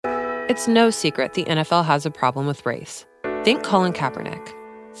It's no secret the NFL has a problem with race. Think Colin Kaepernick.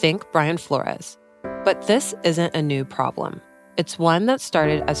 Think Brian Flores. But this isn't a new problem. It's one that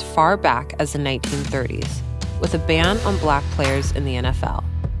started as far back as the 1930s, with a ban on Black players in the NFL,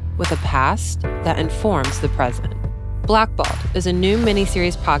 with a past that informs the present. Blackballed is a new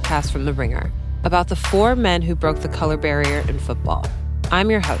miniseries podcast from The Ringer about the 4 men who broke the color barrier in football. I'm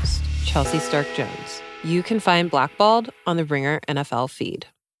your host, Chelsea Stark-Jones. You can find Blackballed on the Ringer NFL feed.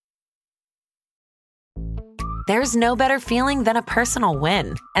 There's no better feeling than a personal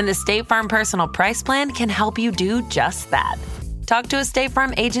win, and the State Farm Personal Price Plan can help you do just that. Talk to a State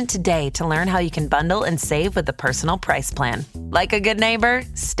Farm agent today to learn how you can bundle and save with the Personal Price Plan. Like a good neighbor,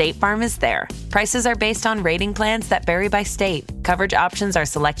 State Farm is there. Prices are based on rating plans that vary by state. Coverage options are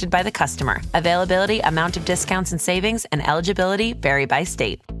selected by the customer. Availability, amount of discounts and savings, and eligibility vary by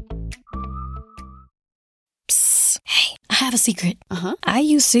state. Hey, I have a secret. I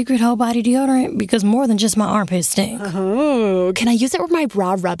use Secret Whole Body Deodorant because more than just my armpits stink. Oh, can I use it where my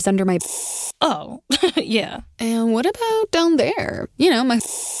bra rubs under my... Oh, yeah. And what about down there? You know, my...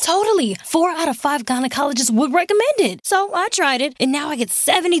 Totally. 4 out of 5 gynecologists would recommend it. So I tried it, and now I get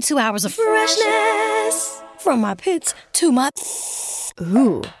 72 hours of freshness. From my pits to my...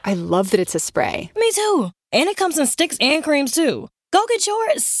 Ooh, I love that it's a spray. Me too. And it comes in sticks and creams too. Go get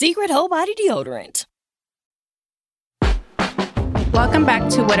your Secret Whole Body Deodorant. Welcome back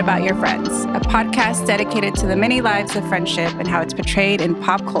to What About Your Friends, a podcast dedicated to the many lives of friendship and how it's portrayed in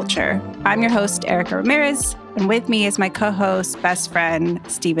pop culture. I'm your host, Erica Ramirez, and with me is my co-host, best friend,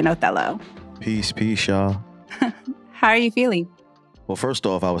 Stephen Othello. Peace, y'all. How are you feeling? Well, first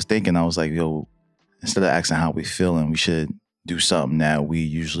off, I was like, yo, instead of asking how we feeling, we should do something that we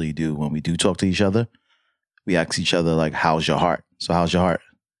usually do when we do talk to each other. We ask each other, like, how's your heart? So how's your heart?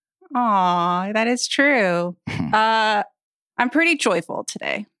 Aw, that is true. I'm pretty joyful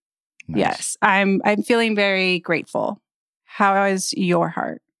today. Nice. Yes, I'm feeling very grateful. How is your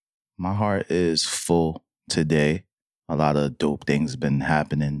heart? My heart is full today. A lot of dope things have been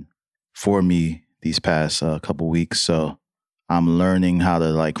happening for me these past couple weeks. So I'm learning how to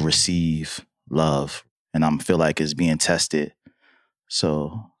like receive love, and I feel like it's being tested.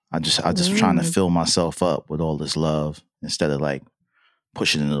 So I just trying to fill myself up with all this love instead of like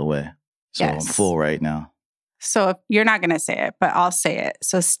pushing it away. So yes. I'm full right now. So if you're not going to say it, but I'll say it.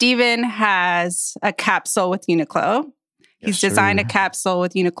 So Steven has a capsule with Uniqlo. He's designed a capsule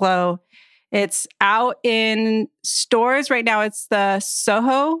with Uniqlo. It's out in stores right now. It's the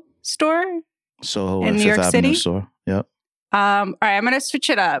Soho store. Soho in New York City. Store. Yep. All right, I'm going to switch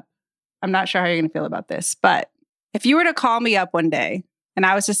it up. I'm not sure how you're going to feel about this, but if you were to call me up one day and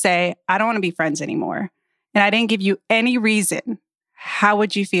I was to say, I don't want to be friends anymore, and I didn't give you any reason, how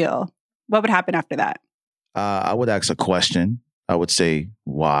would you feel? What would happen after that? I would ask a question. I would say,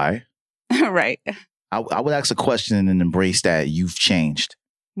 why? Right. I would ask a question and embrace that you've changed.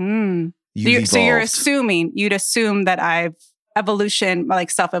 So you're assuming, you'd assume that evolution,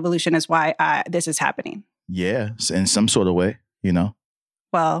 like self-evolution is why this is happening. Yeah, in some sort of way, you know?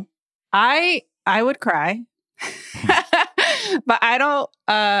 Well, I would cry. But I don't,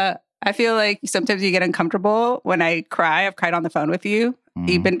 I feel like sometimes you get uncomfortable when I cry. I've cried on the phone with you.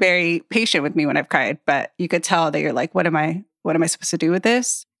 You've been very patient with me when I've cried, but you could tell that you're like, what am I supposed to do with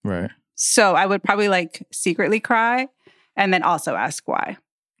this? Right. So I would probably like secretly cry and then also ask why.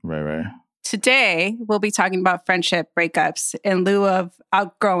 Right. Today, we'll be talking about friendship breakups in lieu of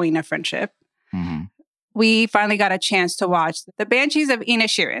outgrowing a friendship. Mm-hmm. We finally got a chance to watch The Banshees of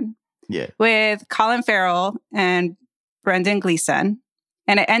Inisherin with Colin Farrell and Brendan Gleeson.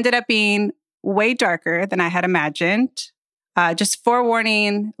 And it ended up being way darker than I had imagined. Just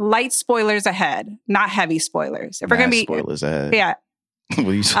forewarning, light spoilers ahead, not heavy spoilers. If we're going to be spoilers ahead. Yeah.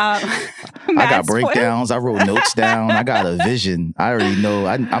 I got breakdowns. Spoilers? I wrote notes down. I got a vision. I already know.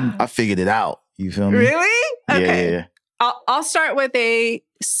 I figured it out. You feel me? Really? Okay. Yeah. I'll start with a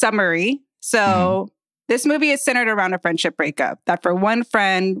summary. So this movie is centered around a friendship breakup that for one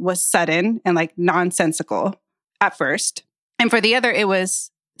friend was sudden and like nonsensical at first. And for the other, it was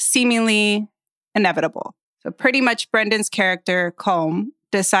seemingly inevitable. So pretty much Brendan's character, Colm,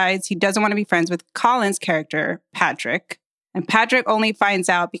 decides he doesn't want to be friends with Colin's character, Patrick. And Patrick only finds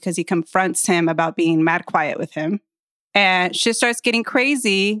out because he confronts him about being mad quiet with him. And shit starts getting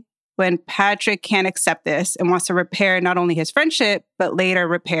crazy when Patrick can't accept this and wants to repair not only his friendship, but later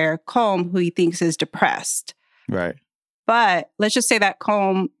repair Colm, who he thinks is depressed. Right. But let's just say that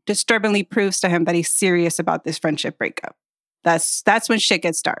Colm disturbingly proves to him that he's serious about this friendship breakup. That's when shit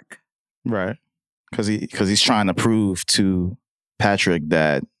gets dark. Right. Because he's trying to prove to Patrick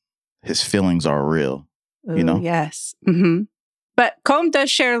that his feelings are real. Ooh, you know? Yes. Mm-hmm. But Combe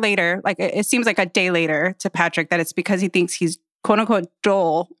does share later, like it seems like a day later to Patrick, that it's because he thinks he's quote unquote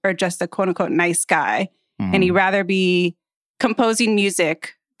dull or just a quote unquote nice guy. And he'd rather be composing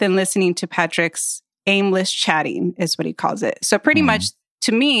music than listening to Patrick's aimless chatting, is what he calls it. So pretty much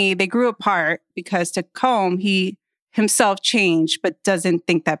to me, they grew apart because to Combe, he himself changed, but doesn't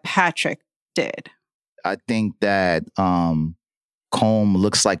think that Patrick did. I think that Combe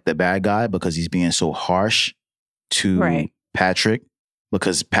looks like the bad guy because he's being so harsh to Patrick,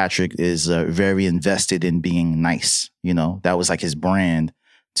 because Patrick is very invested in being nice. You know, that was like his brand,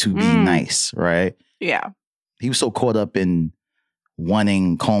 to be nice, right? Yeah. He was so caught up in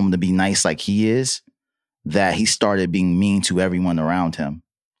wanting Combe to be nice like he is that he started being mean to everyone around him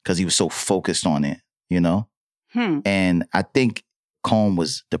because he was so focused on it, you know? And I think Combe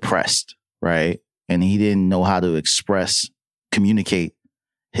was depressed, right? And he didn't know how to communicate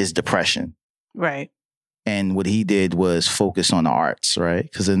his depression. Right. And what he did was focus on the arts, right?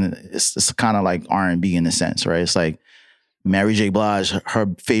 Because it's kind of like R&B in a sense, right? It's like Mary J. Blige, her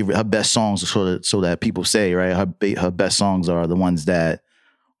best songs, so that people say, right? Her best songs are the ones that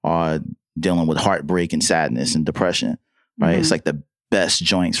are dealing with heartbreak and sadness and depression, right? It's like the best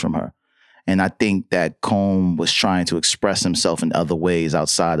joints from her. And I think that Combe was trying to express himself in other ways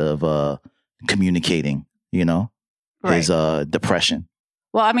outside of communicating, you know, his depression.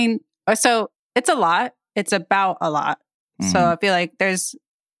 Well, I mean, so it's a lot. It's about a lot. So I feel like there's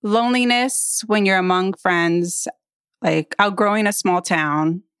loneliness when you're among friends, like outgrowing a small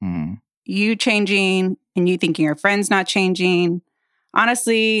town, you changing and you thinking your friend's not changing,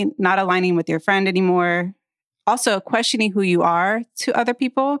 honestly, not aligning with your friend anymore. Also questioning who you are to other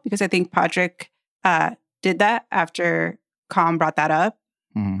people, because I think Patrick did that after Combe brought that up.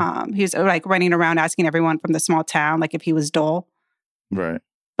 He was like running around asking everyone from the small town, like if he was dull. Right.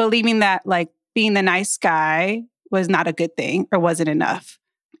 Believing that like being the nice guy was not a good thing or wasn't enough.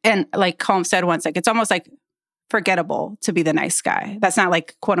 And like Combe said once, like it's almost like forgettable to be the nice guy. That's not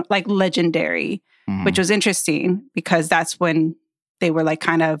like quote like legendary, which was interesting because that's when they were like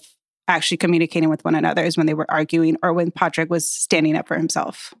kind of actually communicating with one another, is when they were arguing or when Patrick was standing up for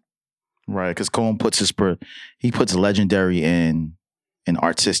himself. Right, because Combe puts legendary in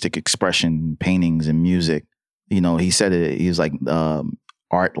artistic expression, paintings and music. You know, he said it. He was like,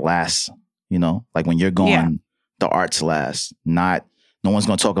 art lasts. You know, like when you're gone, the arts last. No one's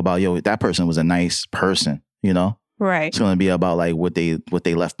gonna talk about, yo, that person was a nice person. You know, right? It's gonna be about like what they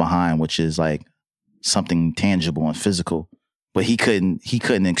left behind, which is like something tangible and physical. But he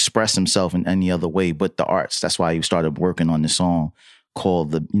couldn't express himself in any other way but the arts. That's why he started working on this song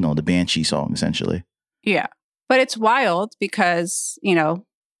called the Banshee song, essentially. Yeah. But it's wild because, you know,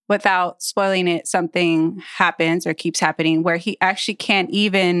 without spoiling it, something happens or keeps happening where he actually can't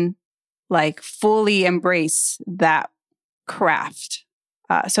even like fully embrace that craft.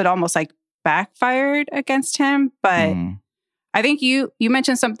 So it almost like backfired against him. But I think you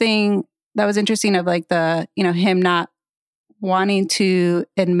mentioned something that was interesting of like the, you know, him not wanting to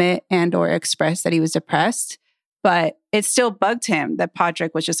admit and or express that he was depressed, but it still bugged him that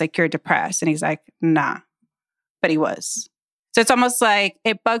Patrick was just like, you're depressed. And he's like, nah, but he was. So it's almost like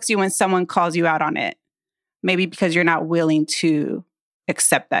it bugs you when someone calls you out on it, maybe because you're not willing to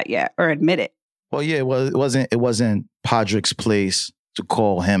accept that yet or admit it. Well, yeah, it wasn't Patrick's place to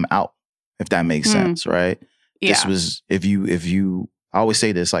call him out, if that makes sense, right? Yeah. This was, if you, I always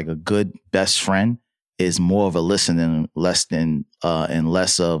say this, like a good best friend is more of a listener and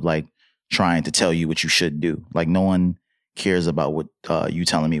less of like trying to tell you what you should do. Like no one cares about what you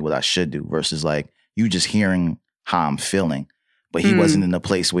telling me what I should do versus like you just hearing how I'm feeling. But he wasn't in a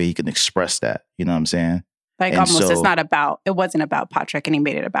place where he could express that. You know what I'm saying? Like and almost it wasn't about Patrick and he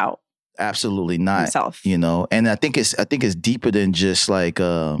made it about absolutely not himself. You know, and I think it's deeper than just like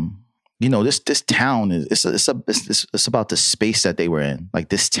you know, this town is it's about the space that they were in. Like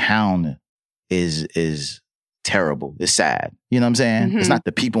this town is terrible. It's sad. You know what I'm saying? It's not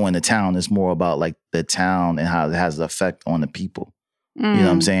the people in the town. It's more about like the town and how it has the effect on the people. You know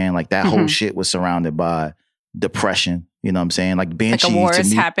what I'm saying? Like that whole shit was surrounded by depression. You know what I'm saying? Like Banshee, like a war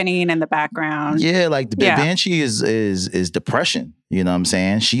is happening in the background. Yeah, like the Banshee is depression. You know what I'm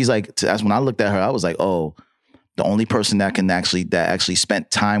saying? She's like, that's when I looked at her, I was like, oh, the only person that actually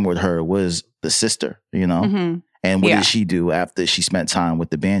spent time with her was the sister, you know? And what did she do after she spent time with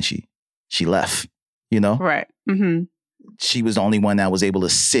the Banshee? She left, you know? Right. She was the only one that was able to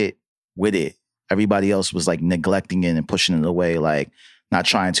sit with it. Everybody else was like neglecting it and pushing it away, like not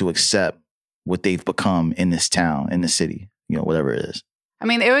trying to accept what they've become in this town, in the city, you know, whatever it is. I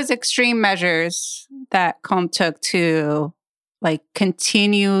mean, it was extreme measures that Combe took to like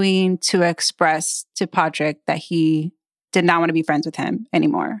continuing to express to Patrick that he did not want to be friends with him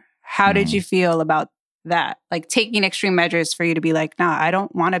anymore. How did you feel about that? Like taking extreme measures for you to be like, nah, I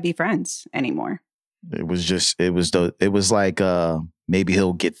don't want to be friends anymore. It was like, maybe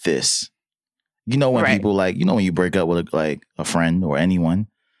he'll get this. You know, when people like, you know, when you break up with like a friend or anyone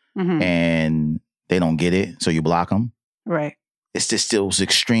and they don't get it, so you block them. Right. It's just those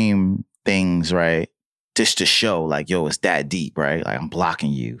extreme things, right? Just to show like, yo, it's that deep, right? Like I'm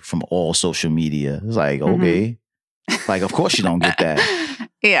blocking you from all social media. It's like, okay. Like, of course you don't get that.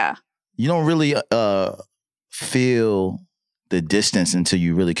 Yeah. You don't really feel the distance until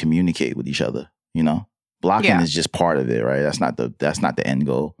you really communicate with each other, you know? Blocking is just part of it, right? That's not the end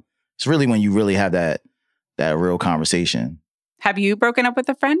goal. It's really when you really have that real conversation. Have you broken up with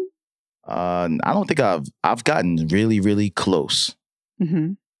a friend? I don't think I've gotten really, really close.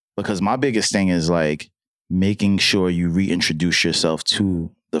 Because my biggest thing is like making sure you reintroduce yourself to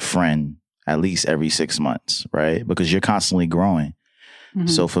the friend at least every 6 months, right? Because you're constantly growing.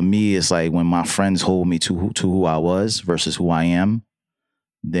 So for me, it's like when my friends hold me to who I was versus who I am,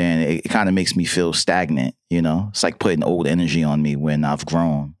 then it kind of makes me feel stagnant, you know? It's like putting old energy on me when I've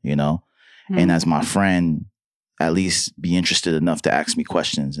grown, you know? And as my friend, at least be interested enough to ask me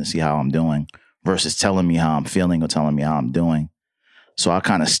questions and see how I'm doing versus telling me how I'm feeling or telling me how I'm doing. So I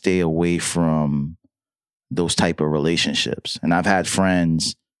kind of stay away from those type of relationships. And I've had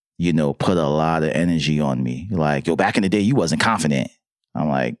friends, you know, put a lot of energy on me. Like, yo, back in the day, you wasn't confident. I'm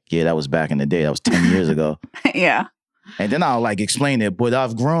like, yeah, that was back in the day. That was 10 years ago. Yeah. And then I'll like explain it, but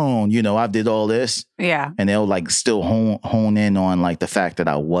I've grown, you know, I did all this. Yeah. And they'll like still hone in on like the fact that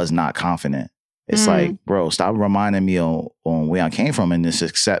I was not confident. It's like, bro, stop reminding me on where I came from and just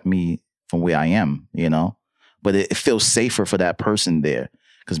accept me from where I am, you know? But it feels safer for that person there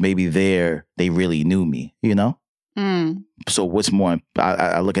because maybe they really knew me, you know? So what's more,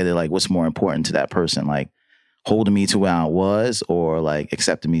 I look at it like what's more important to that person? Like holding me to where I was or like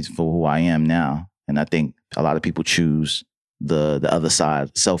accepting me for who I am now. And I think a lot of people choose the other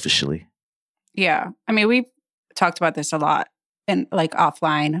side selfishly. Yeah. I mean, we've talked about this a lot in like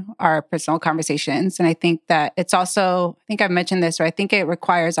offline, our personal conversations. And I think that it's also, I think I've mentioned this, or I think it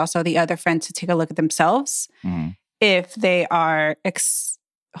requires also the other friend to take a look at themselves if they are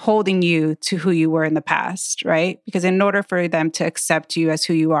holding you to who you were in the past, right? Because in order for them to accept you as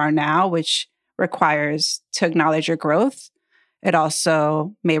who you are now, which requires to acknowledge your growth, it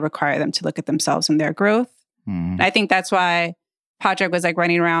also may require them to look at themselves and their growth. And I think that's why Patrick was like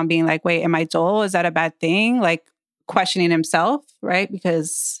running around being like, wait, am I dull? Is that a bad thing? Like questioning himself, right?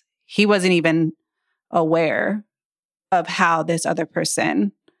 Because he wasn't even aware of how this other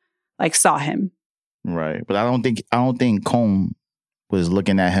person like saw him. Right. But I don't think Combe was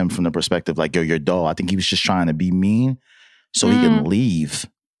looking at him from the perspective like, yo, you're dull. I think he was just trying to be mean so he can leave.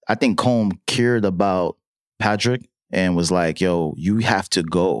 I think Combe cared about Patrick and was like, yo, you have to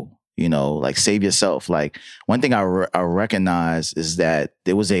go, you know, like save yourself. Like one thing I recognize is that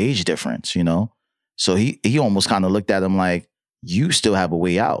there was an age difference, you know? So he almost kind of looked at him like, you still have a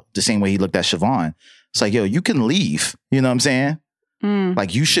way out. The same way he looked at Siobhan. It's like, yo, you can leave. You know what I'm saying?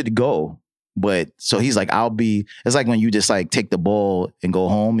 Like you should go. But so he's like, it's like when you just like take the ball and go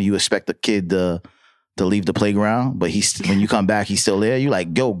home and you expect the kid to leave the playground, but when you come back, he's still there. You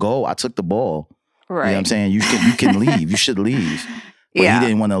like, go. I took the ball. Right. You know what I'm saying? You can leave. You should leave. But he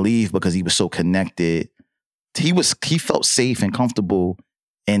didn't want to leave because he was so connected. He felt safe and comfortable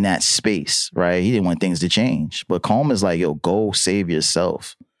in that space, right? He didn't want things to change. But Combe is like, yo, go save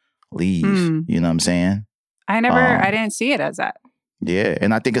yourself. Leave. You know what I'm saying? I didn't see it as that. Yeah.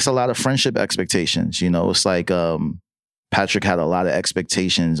 And I think it's a lot of friendship expectations. You know, it's like Patrick had a lot of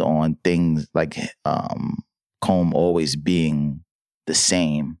expectations on things like Combe always being the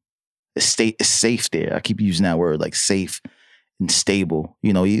same. It's safe there. I keep using that word, like safe and stable.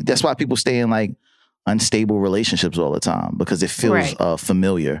 You know, that's why people stay in like unstable relationships all the time because it feels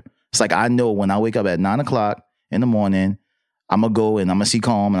familiar. It's like I know when I wake up at 9:00 in the morning, I'm gonna go and I'm gonna see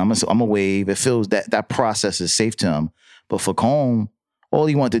Combe and I'm gonna wave. It feels that process is safe to him. But for Combe, all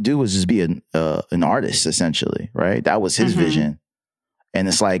he wanted to do was just be an artist, essentially, right? That was his vision. And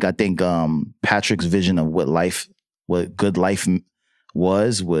it's like, I think Patrick's vision of what good life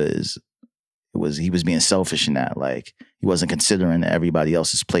was he was being selfish in that. Like, he wasn't considering everybody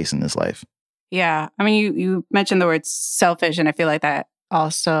else's place in this life. Yeah. I mean, you mentioned the word selfish, and I feel like that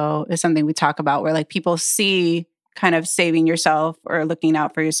also is something we talk about where like people see kind of saving yourself or looking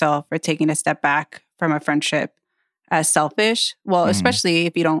out for yourself or taking a step back from a friendship as selfish. Well, especially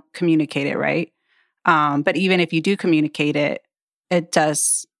if you don't communicate it, right? But even if you do communicate it, it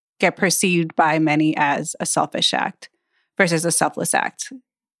does get perceived by many as a selfish act versus a selfless act.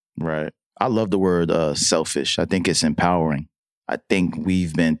 Right. I love the word selfish. I think it's empowering. I think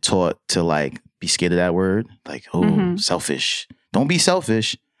we've been taught to like be scared of that word. Like, selfish. Don't be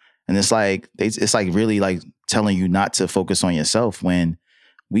selfish. And it's like really like telling you not to focus on yourself when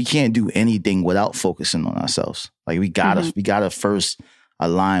we can't do anything without focusing on ourselves. Like we gotta first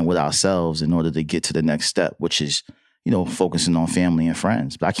align with ourselves in order to get to the next step, which is, focusing on family and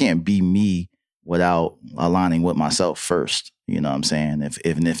friends. But I can't be me without aligning with myself first. You know what I'm saying?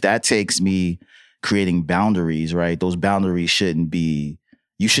 If that takes me creating boundaries, right? Those boundaries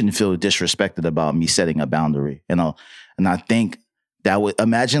you shouldn't feel disrespected about me setting a boundary. And I think that would,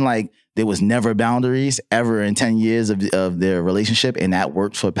 imagine like there was never boundaries ever in 10 years of their relationship, and that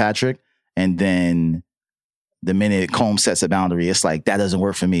worked for Patrick. And then the minute Combs sets a boundary, it's like, that doesn't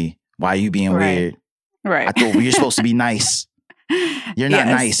work for me. Why are you being weird? Right. I thought you're supposed to be nice. You're not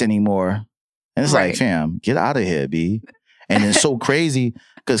nice anymore. And it's like, fam, get out of here, B. And it's so crazy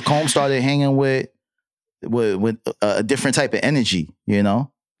because Combs started hanging with a different type of energy,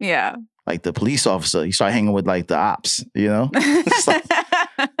 Yeah. Like the police officer, he started hanging with like the ops, It's like,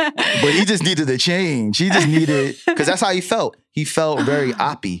 but he just needed a change. He just needed, because that's how he felt. He felt very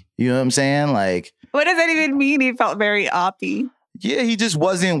oppy. You know what I'm saying? Like, what does that even mean? He felt very oppy. Yeah, he just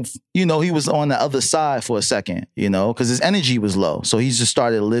wasn't, he was on the other side for a second, because his energy was low. So he just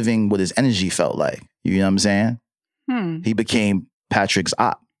started living what his energy felt like. You know what I'm saying? He became Patrick's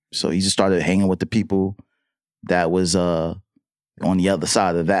op. So he just started hanging with the people that was on the other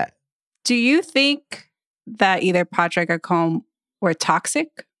side of that. Do you think that either Patrick or Combs were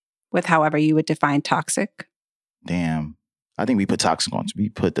toxic, with however you would define toxic? Damn. I think we put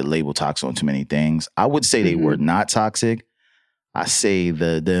the label toxic on too many things. I would say they were not toxic. I say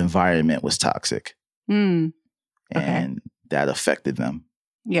the environment was toxic. And that affected them.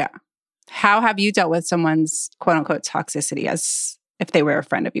 Yeah. How have you dealt with someone's quote unquote toxicity as if they were a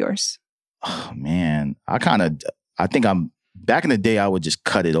friend of yours? Oh man, I think back in the day, I would just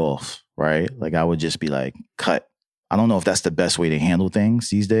cut it off, right? Like I would just be like, cut. I don't know if that's the best way to handle things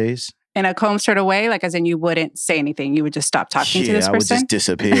these days. In a Combs sort of way? Like as in you wouldn't say anything, you would just stop talking to this person? I would just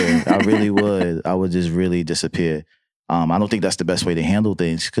disappear. I really would. I would just really disappear. I don't think that's the best way to handle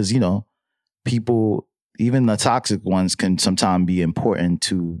things because, people, even the toxic ones can sometimes be important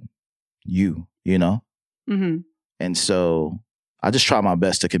to you, And so I just try my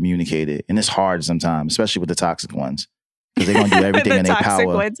best to communicate it. And it's hard sometimes, especially with the toxic ones. Because they're going to do everything in their power.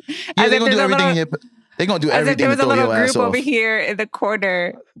 Ones. Yeah, they're going to do everything they're going to do everything to throw your ass off. As if there was a little group over here in the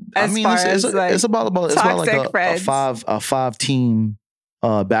corner it's about like friends. a 5-team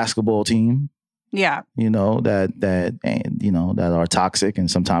basketball team. Yeah. That are toxic and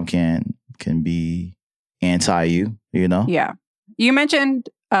sometimes can be anti you, Yeah. You mentioned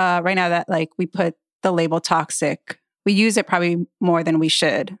right now that like we put the label toxic. We use it probably more than we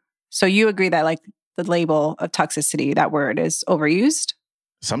should. So you agree that like the label of toxicity, that word is overused?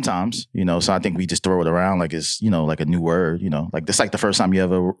 Sometimes, so I think we just throw it around like it's, like a new word, like this, like the first time you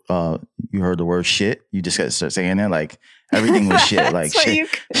ever, you heard the word shit, you just start saying it, like everything was shit, like shit,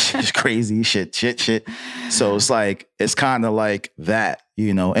 it's crazy, shit. So it's like, it's kind of like that,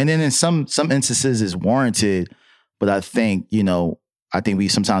 and then in some instances it's warranted, but I think,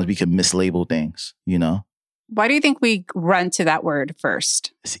 sometimes we can mislabel things, Why do you think we run to that word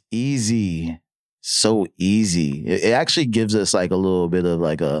first? It's easy. So easy. It actually gives us like a little bit of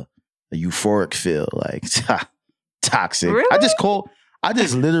like a euphoric feel, like toxic. Really? I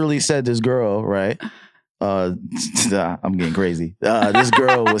just literally said this girl, right? I'm getting crazy. This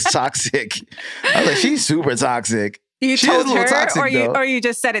girl was toxic. I was like, she's super toxic. You told her, toxic, or you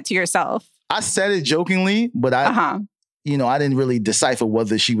just said it to yourself? I said it jokingly, but I didn't really decipher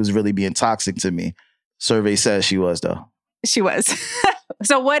whether she was really being toxic to me. Survey says she was, though. She was.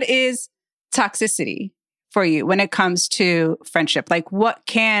 So what is toxicity for you when it comes to friendship? Like what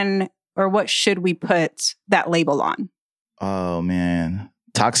should we put that label on? Oh man.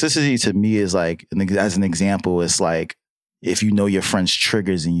 Toxicity to me is like, as an example, it's like if you know your friend's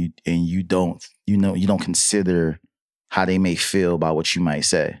triggers and you don't consider how they may feel about what you might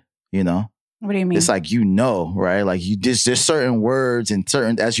say, What do you mean? It's like, right? Like there's certain words and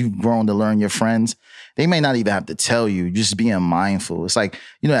as you've grown to learn your friends, they may not even have to tell you, just being mindful. It's like,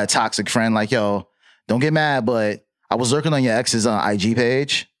 that toxic friend, like, yo, don't get mad, but I was lurking on your ex's IG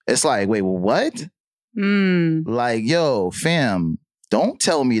page. It's like, wait, what? Like, yo, fam, don't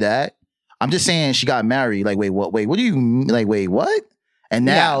tell me that. I'm just saying she got married. Like, wait, what? Wait, what do you, like, wait, what? And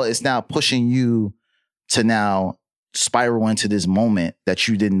now it's now pushing you to now spiral into this moment that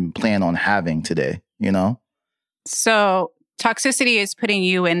you didn't plan on having today, So toxicity is putting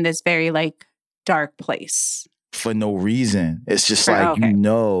you in this very like dark place. for no reason. It's just Right, like, okay.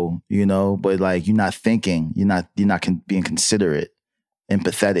 you know, but like you're not thinking, you're not being considerate,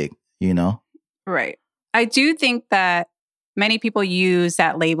 empathetic, you know? Right. I do think that many people use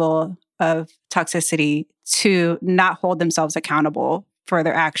that label of toxicity to not hold themselves accountable for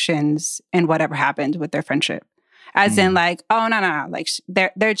their actions and whatever happened with their friendship. As in like, oh, no. Like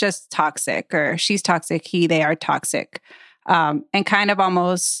they're just toxic, or she's toxic, they are toxic. And kind of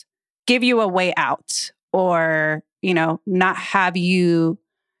almost give you a way out, or, you know, not have you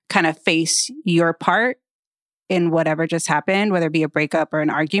kind of face your part in whatever just happened, whether it be a breakup or an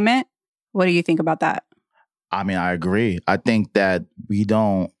argument. What do you think about that? I mean, I agree. I think that we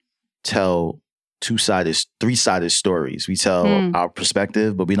don't tell three-sided stories. We tell our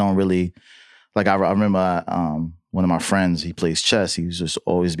perspective, but we don't really, like, I remember one of my friends, he plays chess. He used to just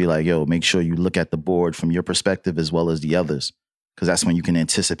always be like, yo, make sure you look at the board from your perspective as well as the others, because that's when you can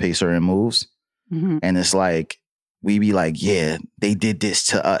anticipate certain moves. Mm-hmm. And it's like, we be like, yeah, they did this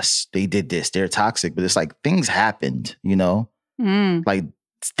to us. They did this. They're toxic. But it's like, things happened, you know? Like,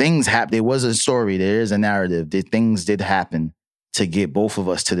 things happened. There was a story. There is a narrative. Things did happen to get both of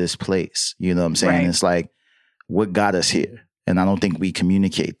us to this place. You know what I'm saying? Right. It's like, what got us here? And I don't think we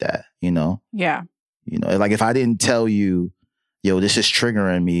communicate that, you know? Yeah. You know, like if I didn't tell you, yo, this is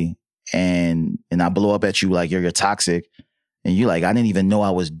triggering me, and I blow up at you like you're toxic, and you like, I didn't even know I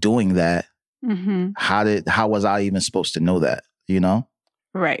was doing that. Mm-hmm. How was I even supposed to know that? You know?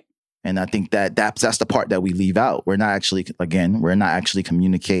 Right. And I think that's the part that we leave out. We're not actually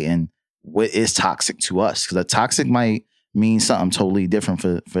communicating what is toxic to us, because a toxic might mean something totally different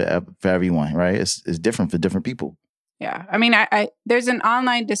for everyone, right? It's different for different people. Yeah. I mean, I there's an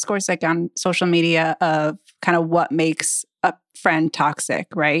online discourse like on social media of kind of what makes a friend toxic,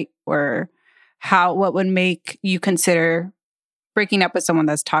 right? Or what would make you consider breaking up with someone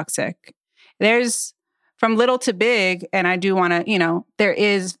that's toxic. There's from little to big, and I do want to, there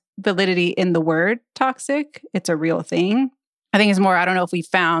is validity in the word toxic. It's a real thing. I think it's more, I don't know if we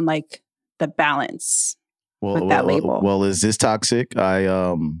found like the balance with that label. Well, is this toxic?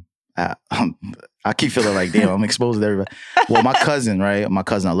 I keep feeling like, damn, I'm exposed to everybody. Well, my cousin, right?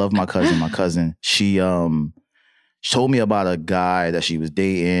 I love my cousin. My cousin, she told me about a guy that she was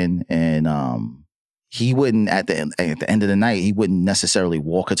dating, and he wouldn't at the end of the night, he wouldn't necessarily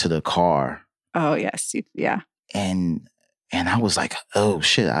walk her to the car. Oh, yes. Yeah. And I was like, oh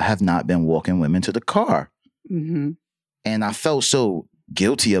shit, I have not been walking women to the car. Mm-hmm. And I felt so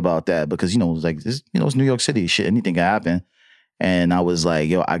guilty about that, because, it's like, it's New York City, shit, anything can happen. And I was like,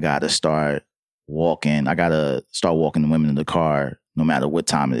 yo, I gotta start walking. I gotta start walking the women in the car, no matter what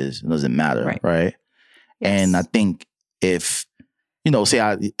time it is. It doesn't matter, right? Yes. And I think if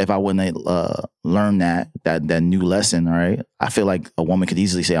I wouldn't learn that new lesson, right? I feel like a woman could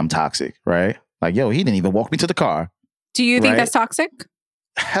easily say I'm toxic, right? Like, yo, he didn't even walk me to the car. Do you think that's toxic?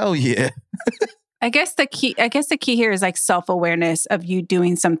 Hell yeah. I guess the key here is like self-awareness of you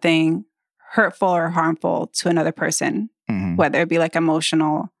doing something hurtful or harmful to another person, whether it be like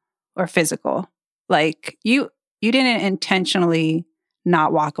emotional or physical. Like you didn't intentionally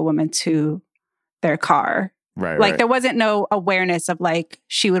not walk a woman to their car. Right. Like there wasn't no awareness of like,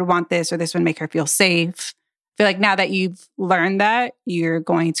 she would want this or this would make her feel safe. I feel like now that you've learned that, you're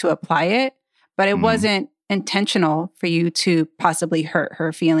going to apply it, but it wasn't intentional for you to possibly hurt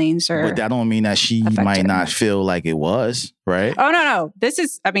her feelings or. But that don't mean that she might not feel like it was, right? Oh, no. This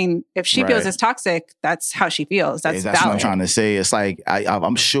is, I mean, if she feels it's toxic, that's how she feels. That's what I'm trying to say. It's like,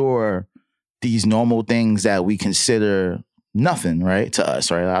 I'm sure these normal things that we consider nothing, right, to us,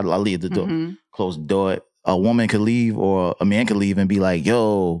 right? I'll leave the door, close the door. A woman could leave or a man could leave and be like,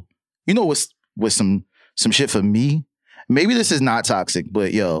 yo, what's some shit for me? Maybe this is not toxic,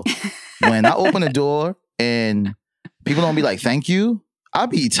 but yo, when I open the door and people don't be like, thank you, I'll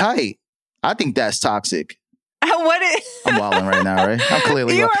be tight. I think that's toxic. I'm wilding right now, right? I'm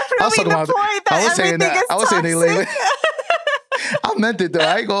clearly. You are proving the point that everything is toxic. I was saying they I meant it though.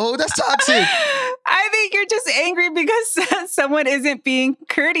 I ain't go, that's toxic. I think you're just angry because someone isn't being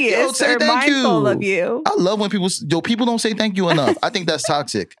courteous or mindful of you. I love when people don't say thank you enough. I think that's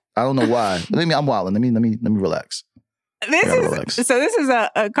toxic. I don't know why. I'm wilding. Let me relax. This is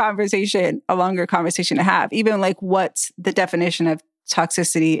a conversation, a longer conversation to have. Even like what's the definition of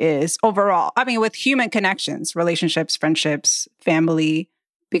toxicity is overall. I mean, with human connections, relationships, friendships, family,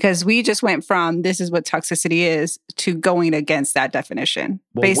 because we just went from this is what toxicity is to going against that definition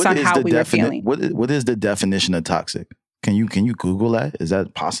based on how we were feeling. What is the definition of toxic? Can you Google that? Is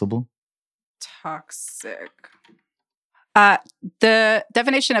that possible? Toxic. The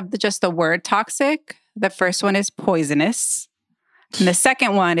definition of just the word toxic, the first one is poisonous. And the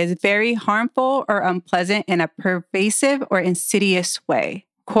second one is very harmful or unpleasant in a pervasive or insidious way.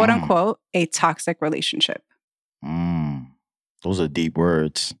 Quote unquote, a toxic relationship. Those are deep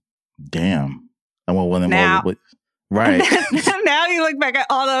words. Damn. I want one of them. Now, right. Now you look back at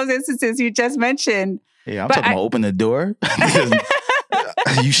all those instances you just mentioned. Yeah, I'm talking about open the door.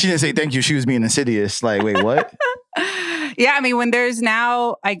 She didn't say thank you. She was being insidious. Like, wait, what? Yeah, I mean, when there's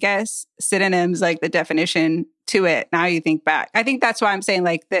now, I guess, synonyms like the definition to it, now you think back. I think that's why I'm saying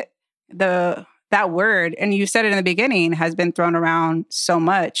like that word, and you said it in the beginning, has been thrown around so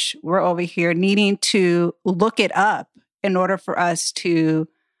much. We're over here needing to look it up in order for us to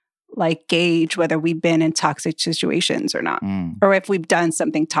like gauge whether we've been in toxic situations or not, or if we've done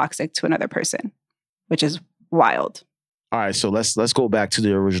something toxic to another person, which is wild. All right, so let's go back to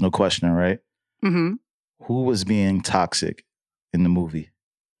the original question, right? Mm-hmm. Who was being toxic in the movie?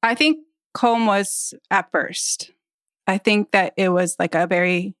 I think Colm was at first. I think that it was like a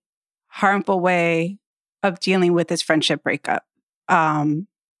very harmful way of dealing with his friendship breakup. And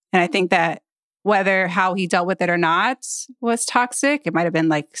I think that whether how he dealt with it or not was toxic, it might have been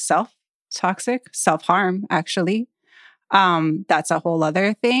like self-harm, actually. That's a whole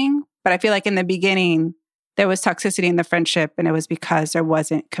other thing. But I feel like in the beginning, there was toxicity in the friendship, and it was because there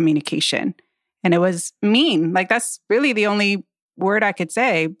wasn't communication. And it was mean. Like, that's really the only word I could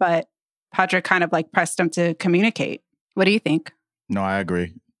say. But Patrick kind of like pressed him to communicate. What do you think? No, I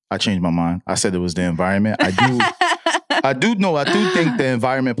agree. I changed my mind. I said it was the environment. I do think the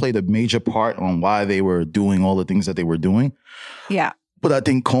environment played a major part on why they were doing all the things that they were doing. Yeah. But I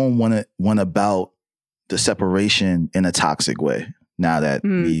think Colm went about the separation in a toxic way. Now that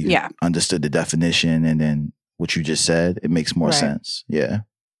we understood the definition and then what you just said, it makes more sense. Yeah.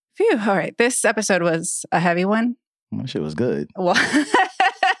 Phew. All right. This episode was a heavy one. That shit was good. Well,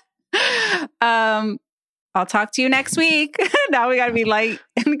 I'll talk to you next week. Now we got to be light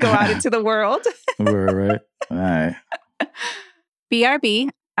and go out into the world. Right. All right. BRB,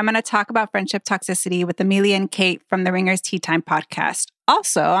 I'm going to talk about friendship toxicity with Amelia and Kate from the Ringer's Tea Time podcast,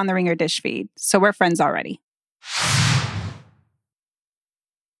 also on the Ringer Dish feed. So we're friends already.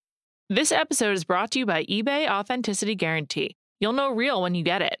 This episode is brought to you by eBay Authenticity Guarantee. You'll know real when you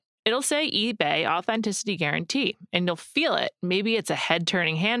get it. It'll say eBay Authenticity Guarantee, and you'll feel it. Maybe it's a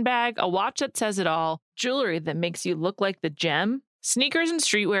head-turning handbag, a watch that says it all, jewelry that makes you look like the gem. Sneakers and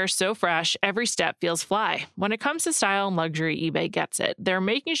streetwear so fresh, every step feels fly. When it comes to style and luxury, eBay gets it. They're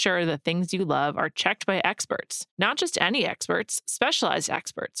making sure the things you love are checked by experts. Not just any experts, specialized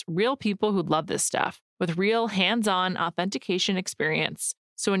experts, real people who love this stuff, with real hands-on authentication experience.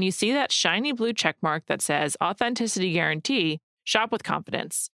 So when you see that shiny blue checkmark that says Authenticity Guarantee, shop with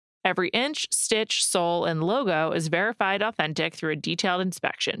confidence. Every inch, stitch, sole, and logo is verified authentic through a detailed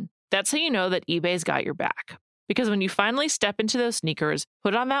inspection. That's how you know that eBay's got your back. Because when you finally step into those sneakers,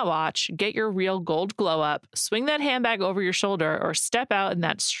 put on that watch, get your real gold glow up, swing that handbag over your shoulder, or step out in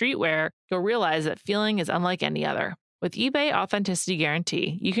that streetwear, you'll realize that feeling is unlike any other. With eBay Authenticity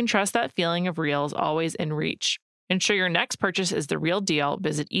Guarantee, you can trust that feeling of real is always in reach. Ensure your next purchase is the real deal.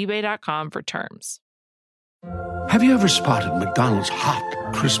 Visit ebay.com for terms. Have you ever spotted McDonald's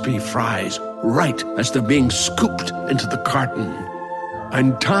hot, crispy fries right as they're being scooped into the carton?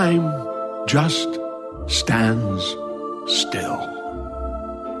 And time just stands still.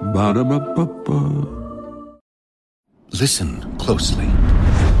 Ba-da-ba-ba-ba. Listen closely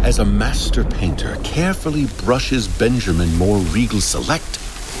as a master painter carefully brushes Benjamin Moore Regal Select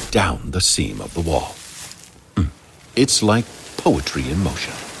down the seam of the wall. It's like poetry in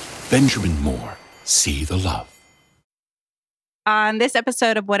motion. Benjamin Moore, see the love. On this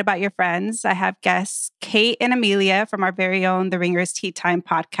episode of What About Your Friends, I have guests Kate and Amelia from our very own The Ringer's Tea Time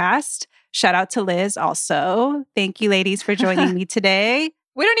podcast. Shout out to Liz also. Thank you, ladies, for joining me today.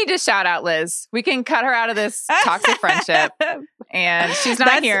 We don't need to shout out Liz. We can cut her out of this toxic friendship. And she's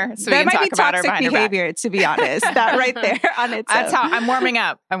not here, so we can talk about her behind her back. That might be toxic behavior, to be honest. That right there on its That's how I'm warming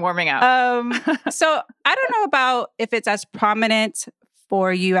up. So I don't know about if it's as prominent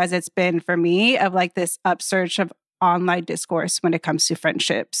for you as it's been for me of like this upsurge of online discourse when it comes to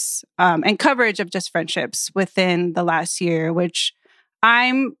friendships and coverage of just friendships within the last year, which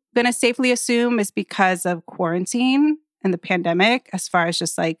I'm going to safely assume is because of quarantine and the pandemic, as far as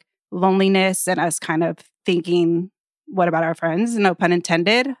just like loneliness and us kind of thinking, what about our friends? No pun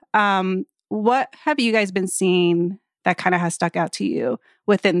intended. What have you guys been seeing that kind of has stuck out to you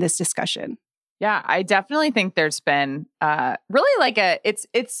within this discussion? Yeah, I definitely think there's been really like it's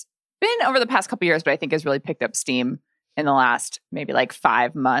been over the past couple of years, but I think has really picked up steam in the last maybe like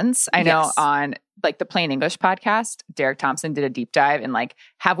 5 months. I know on like the Plain English podcast, Derek Thompson did a deep dive in like,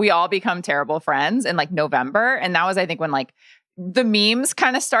 have we all become terrible friends in like November? And that was, I think, when like the memes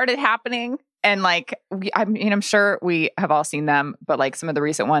kind of started happening. And like, I'm sure we have all seen them, but like some of the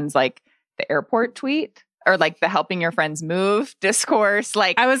recent ones, like the airport tweet or like the helping your friends move discourse.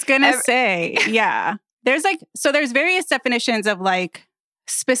 Like I was going to say, yeah, there's various definitions of like,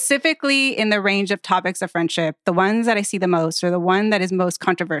 specifically in the range of topics of friendship, the ones that I see the most or the one that is most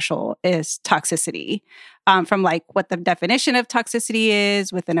controversial is toxicity. From like what the definition of toxicity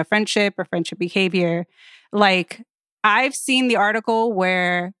is within a friendship or friendship behavior. Like I've seen the article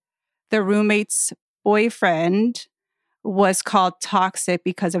where the roommate's boyfriend was called toxic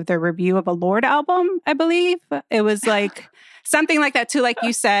because of their review of a Lorde album, I believe. It was like something like that too, like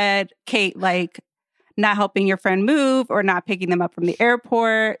you said, Kate, like not helping your friend move or not picking them up from the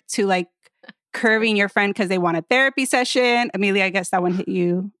airport to like curving your friend because they want a therapy session. Amelia, I guess that one hit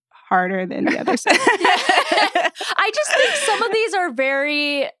you harder than the others. I just think some of these are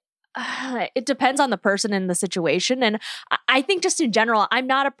very... it depends on the person and the situation. And I think just in general, I'm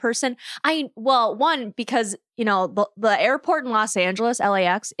not a person. One, because, you know, the airport in Los Angeles,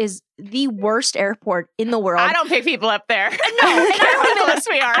 LAX, is the worst airport in the world. I don't pick people up there. No, and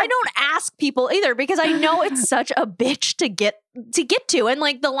I don't ask people either because I know it's such a bitch to get to. And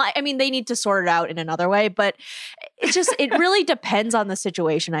like they need to sort it out in another way, but it really depends on the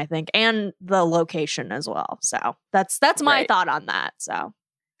situation, I think, and the location as well. So that's my thought on that. So.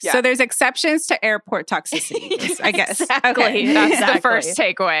 Yeah. So there's exceptions to airport toxicity, I guess. Exactly. Okay. That's the first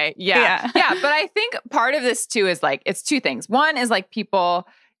takeaway. Yeah. But I think part of this too is like, it's two things. One is like people,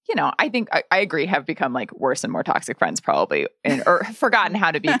 you know, I think I agree, have become like worse and more toxic friends probably, or forgotten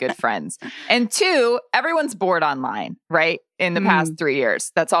how to be good friends. And two, everyone's bored online, right? In the past 3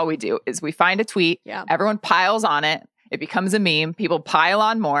 years, that's all we do is we find a tweet, everyone piles on it. It becomes a meme. People pile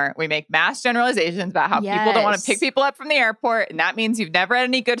on more. We make mass generalizations about how people don't want to pick people up from the airport. And that means you've never had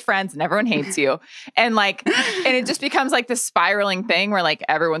any good friends and everyone hates you. And like, and it just becomes like this spiraling thing where like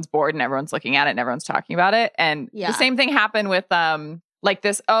everyone's bored and everyone's looking at it and everyone's talking about it. And the same thing happened with like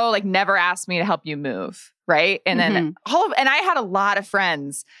this, never asked me to help you move. Right. And then and I had a lot of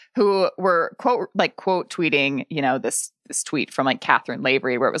friends who were quote tweeting, you know, this tweet from like Catherine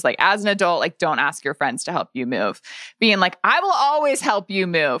Lavery where it was like, as an adult, like, don't ask your friends to help you move. Being like, I will always help you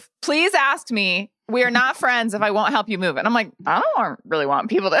move. Please ask me. We are not friends if I won't help you move. And I'm like, I don't really want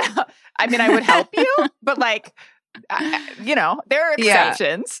people to, I mean, I would help you, but like, you know, there are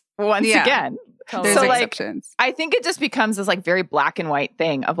exceptions once again. Totally. So There's like, exceptions. I think it just becomes this like very black and white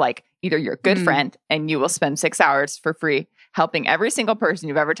thing of like, either you're a good friend and you will spend 6 hours for free helping every single person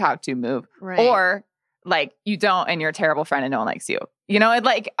you've ever talked to move, or like you don't and you're a terrible friend and no one likes you. You know, and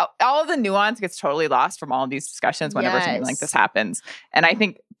like all of the nuance gets totally lost from all of these discussions whenever something like this happens. And I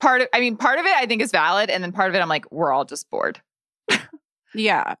think part of it I think is valid, and then part of it I'm like, we're all just bored.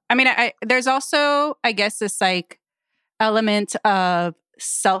 Yeah. I mean, there's also, I guess, this like element of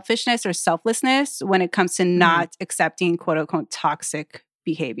selfishness or selflessness when it comes to not accepting quote unquote toxic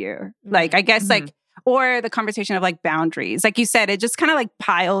behavior. Like, I guess like, or the conversation of like boundaries. Like you said, it just kind of like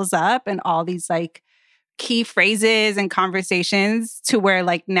piles up and all these like key phrases and conversations to where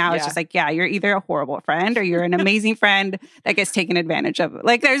like now it's just like, you're either a horrible friend or you're an amazing friend that gets taken advantage of.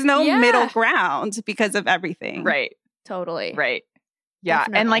 Like there's no middle ground because of everything. Right. Totally. Right. Yeah.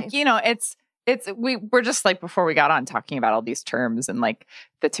 Definitely. And like, you know, we're just like before we got on talking about all these terms and like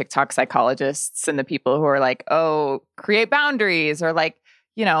the TikTok psychologists and the people who are like, oh, create boundaries, or like,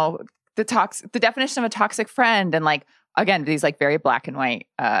 you know, the definition of a toxic friend, and like, again, these like very black and white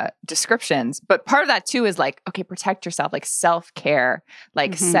descriptions. But part of that too is like, okay, protect yourself, like self-care,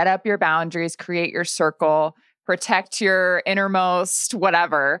 like set up your boundaries, create your circle, protect your innermost,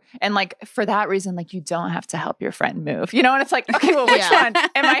 whatever. And like, for that reason, like you don't have to help your friend move, you know? And it's like, okay, well, which one?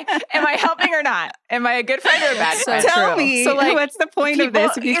 Am I helping or not? Am I a good friend or a bad friend? Tell me. So like, what's the point of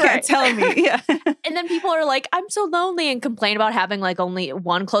this if you can't tell me? Yeah. And then people are like, I'm so lonely, and complain about having like only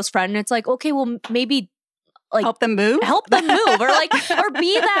one close friend. And it's like, okay, well, maybe like help them move, or like, or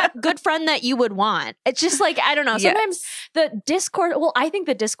be that good friend that you would want. It's just like, I don't know. Sometimes the discourse, I think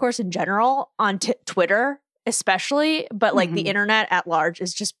the discourse in general on Twitter, especially, but like the internet at large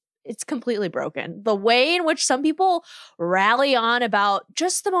is just, it's completely broken. The way in which some people rally on about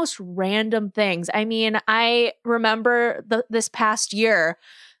just the most random things. I mean, I remember this past year,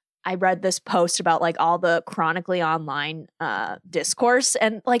 I read this post about like all the chronically online discourse,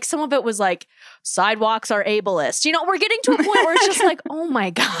 and like some of it was like sidewalks are ableist. You know, we're getting to a point where it's just like, oh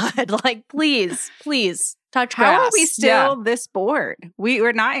my God, like please touch grass. How are we still this bored?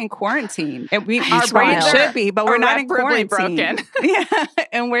 We're not in quarantine. Our brains should be, but we're not in quarantine. Broken. Yeah,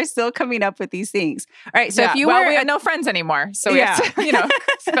 and we're still coming up with these things. All right, so if you we have no friends anymore, so we have to,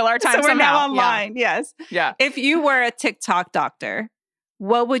 fill our time so we're somehow. now online. Yes. Yeah. If you were a TikTok doctor,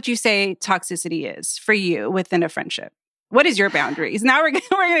 what would you say toxicity is for you within a friendship? What is your boundaries? Now we're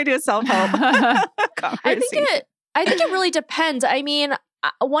gonna do a self-help conversation. I think it really depends. I mean,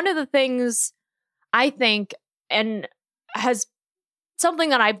 one of the things I think, and has something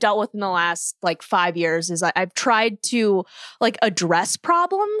that I've dealt with in the last like 5 years, is I've tried to like address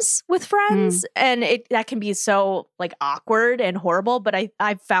problems with friends, and that can be so like awkward and horrible, but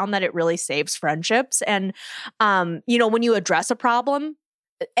I've found that it really saves friendships. And when you address a problem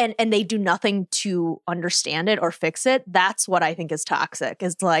and they do nothing to understand it or fix it, that's what I think is toxic.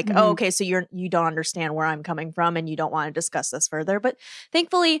 Is like, oh, okay, so you don't understand where I'm coming from and you don't want to discuss this further. But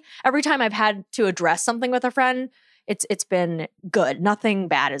thankfully, every time I've had to address something with a friend, it's been good. Nothing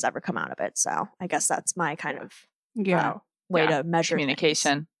bad has ever come out of it. So I guess that's my kind of way to measure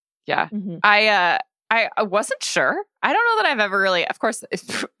communication. Things. Yeah. Mm-hmm. I wasn't sure. I don't know that I've ever really, of course,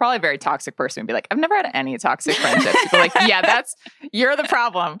 it's probably a very toxic person would be like, I've never had any toxic friendships. People are like, you're the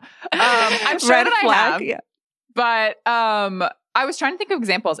problem. I'm sure that I have. Yeah. But I was trying to think of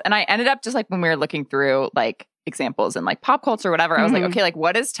examples, and I ended up just like when we were looking through like examples in like pop culture or whatever, I was like, okay, like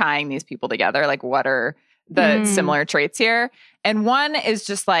what is tying these people together? Like what are the similar traits here? And one is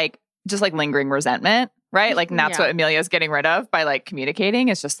just like lingering resentment, right? Like, and that's what Amelia's getting rid of by like communicating.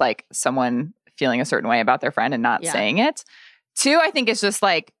 It's just like someone feeling a certain way about their friend and not saying it. Two, I think it's just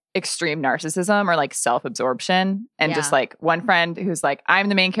like extreme narcissism or like self-absorption, and just like one friend who's like, I'm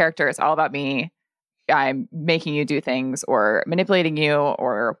the main character. It's all about me. I'm making you do things or manipulating you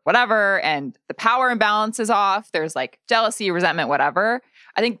or whatever. And the power imbalance is off. There's like jealousy, resentment, whatever.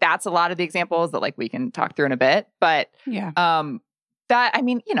 I think that's a lot of the examples that like we can talk through in a bit. But that, I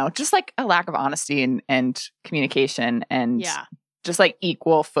mean, just like a lack of honesty and communication and just like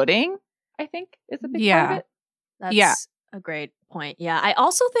equal footing, I think is a big part of it. That's a great point. Yeah. I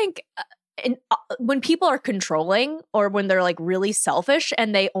also think when people are controlling or when they're like really selfish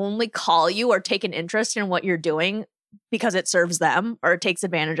and they only call you or take an interest in what you're doing because it serves them or it takes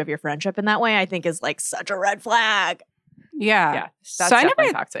advantage of your friendship in that way, I think is like such a red flag. Yeah. That's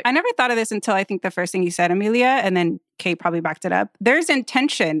definitely toxic. I never thought of this until I think the first thing you said, Amelia, and then Kate probably backed it up. There's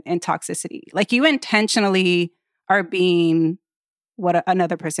intention in toxicity. Like you intentionally are being what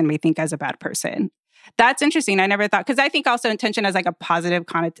another person may think as a bad person. That's interesting. I never thought, because I think also intention has like a positive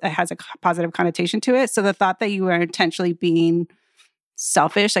has a positive connotation to it. So the thought that you are intentionally being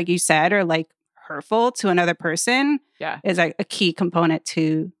selfish, like you said, or like hurtful to another person is like a key component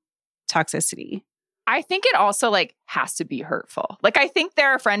to toxicity. I think it also like has to be hurtful. Like I think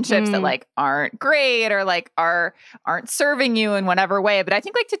there are friendships that like aren't great or like aren't serving you in whatever way. But I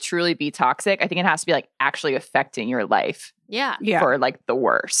think like to truly be toxic, I think it has to be like actually affecting your life. Yeah. For like the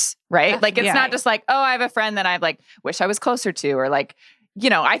worse. Right. Definitely. Like it's not just like, oh, I have a friend that I've like wish I was closer to, or like,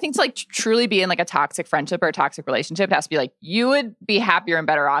 I think to like truly be in like a toxic friendship or a toxic relationship, it has to be like, you would be happier and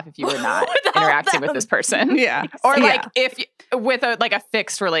better off if you were not interacting with this person. Yeah. Or like if with a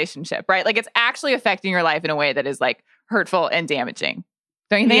fixed relationship, right? Like it's actually affecting your life in a way that is like hurtful and damaging.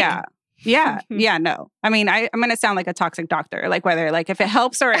 Don't you think? Yeah. No. I mean, I'm going to sound like a toxic doctor. Like whether like if it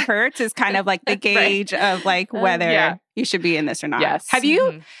helps or it hurts is kind of like the gauge of like whether you should be in this or not. Yes. Have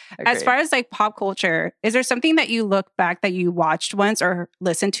you, as far as like pop culture, is there something that you look back that you watched once or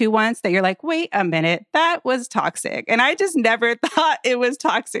listened to once that you're like, wait a minute, that was toxic. And I just never thought it was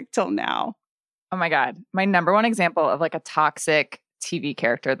toxic till now. Oh my God. My number one example of like a toxic TV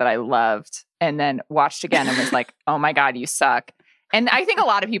character that I loved and then watched again and was like, oh my God, you suck. And I think a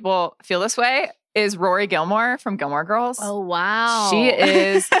lot of people feel this way, is Rory Gilmore from Gilmore Girls. Oh, wow. She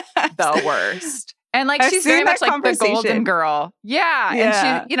is the worst. And like, she's very much like the golden girl. Yeah.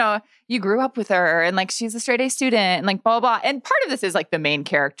 And she, you grew up with her and like, she's a straight A student and like blah, blah, blah. And part of this is like the main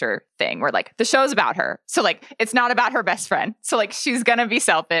character thing where like the show's about her. So like, it's not about her best friend. So like, she's going to be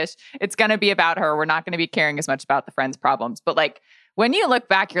selfish. It's going to be about her. We're not going to be caring as much about the friend's problems. But like, when you look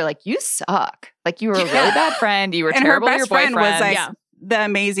back, you're like, you suck. Like you were a really bad friend. You were terrible to your boyfriend. Her best friend was like the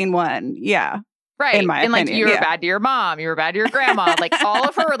amazing one. Yeah. Right. In my opinion. Like you were bad to your mom. You were bad to your grandma. Like all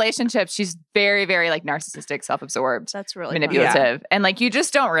of her relationships, she's very, very like narcissistic, self-absorbed. That's really manipulative. And like you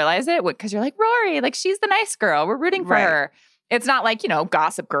just don't realize it because you're like, Rory, like she's the nice girl. We're rooting for her. It's not like,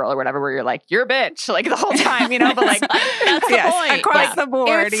 Gossip Girl or whatever, where you're like, you're a bitch, like the whole time, but like, that's the point. Across the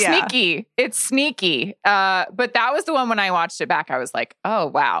board. It's sneaky. It's sneaky. But that was the one when I watched it back, I was like, oh,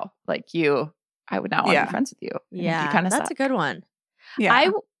 wow. Like I would not want to be friends with you. Yeah. You kind of that's suck. a good one.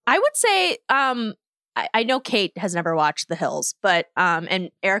 Yeah. I would say, I know Kate has never watched The Hills, but, and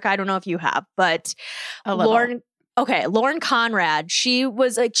Erica, I don't know if you have, but Lauren Conrad, she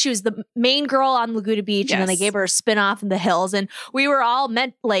was the main girl on Laguna Beach, and then they gave her a spinoff in The Hills, and we were all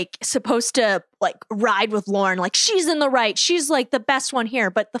supposed to ride with Lauren, like she's in the right, she's like the best one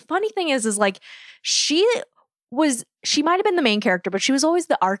here. But the funny thing is like she might have been the main character, but she was always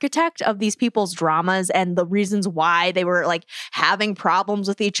the architect of these people's dramas and the reasons why they were having problems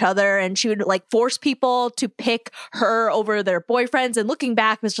with each other. And she would force people to pick her over their boyfriends. And looking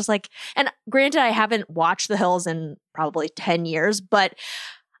back, it was just and granted, I haven't watched The Hills in probably 10 years, but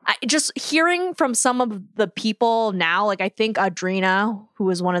just hearing from some of the people now, I think Audrina, who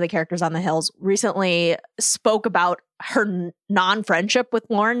was one of the characters on The Hills, recently spoke about her non-friendship with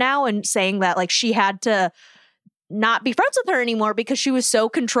Lauren now and saying that she had to not be friends with her anymore because she was so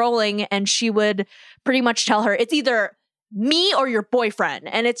controlling, and she would pretty much tell her it's either me or your boyfriend.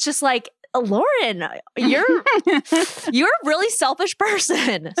 And it's just Lauren, you're a really selfish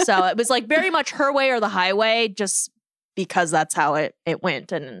person. So it was very much her way or the highway, just because that's how it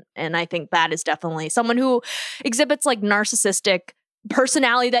went. And I think that is definitely someone who exhibits narcissistic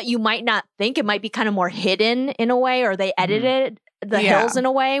personality that you might not think. It might be kind of more hidden in a way, or they edited The Hills in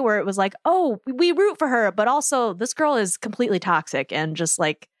a way where it was oh, we root for her, but also this girl is completely toxic and just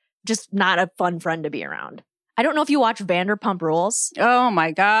not a fun friend to be around. I don't know if you watch Vanderpump Rules. Oh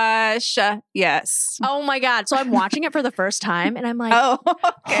my gosh. Yes. Oh my God. So I'm watching it for the first time and I'm like, okay.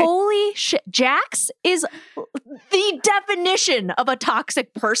 Holy shit. Jax is the definition of a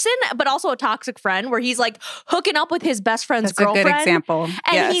toxic person, but also a toxic friend, where he's hooking up with his best friend's girlfriend. That's a good example.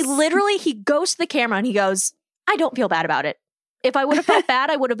 And he goes to the camera and he goes, I don't feel bad about it. If I would have felt bad,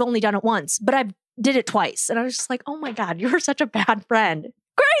 I would have only done it once, but I did it twice. And I was just oh my God, you're such a bad friend.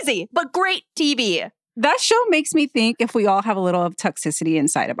 Crazy, but great TV. That show makes me think if we all have a little of toxicity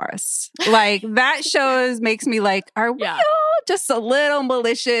inside of us. That show makes me are we all just a little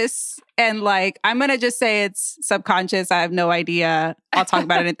malicious? And I'm going to just say it's subconscious. I have no idea. I'll talk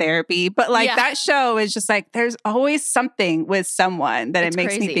about it in therapy. But that show is just there's always something with someone that it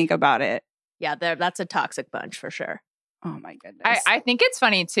makes me think about it. Yeah, that's a toxic bunch for sure. Oh my goodness. I think it's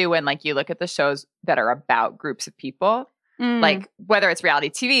funny too when you look at the shows that are about groups of people, whether it's reality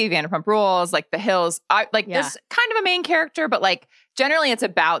TV, Vanderpump Rules, The Hills, there's kind of a main character, but generally it's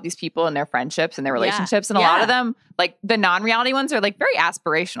about these people and their friendships and their relationships. And a lot of them, the non-reality ones are very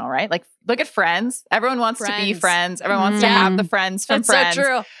aspirational, right? Look at Friends. Everyone wants to be friends. Everyone wants to have the friends from Friends. So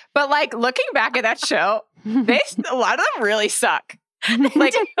true. But looking back at that show, a lot of them really suck. I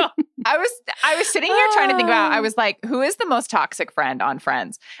was sitting here trying to think about, I was who is the most toxic friend on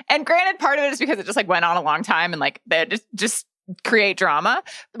Friends? And granted, part of it is because it just went on a long time and they just create drama.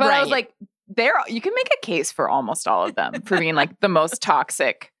 But I was you can make a case for almost all of them for being the most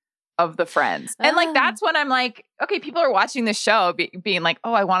toxic of the friends. And that's when I'm okay, people are watching this show being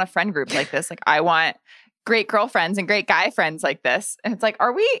oh, I want a friend group like this. I want great girlfriends and great guy friends like this. And it's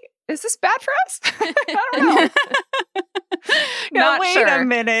is this bad for us? I don't know. Wait a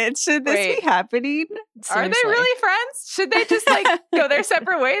minute. Should this be happening? Seriously. Are they really friends? Should they just go their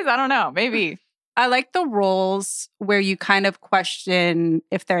separate ways? I don't know. Maybe. I like the roles where you kind of question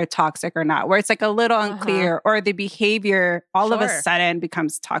if they're toxic or not, where it's a little unclear or the behavior all of a sudden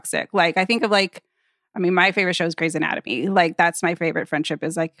becomes toxic. I think of my favorite show is Grey's Anatomy. That's my favorite friendship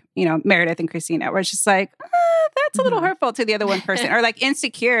is Meredith and Christina, where it's just that's a little hurtful to the other one person. Or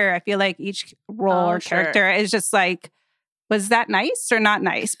Insecure, I feel each role or character is just was that nice or not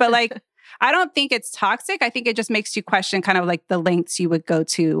nice? But I don't think it's toxic. I think it just makes you question kind of the lengths you would go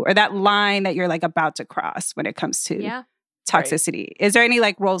to or that line that you're about to cross when it comes to toxicity. Right. Is there any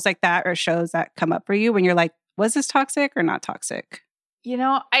roles like that or shows that come up for you when you're was this toxic or not toxic?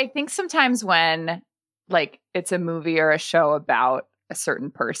 I think sometimes when it's a movie or a show about a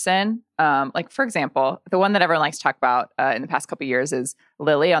certain person, for example, the one that everyone likes to talk about in the past couple of years is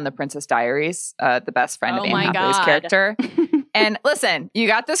Lily on The Princess Diaries, the best friend of Anne Hathaway's character. And listen, you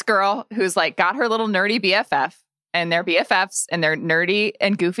got this girl who's got her little nerdy BFF, and they're BFFs and they're nerdy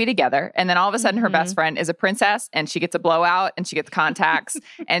and goofy together. And then all of a sudden her best friend is a princess and she gets a blowout and she gets contacts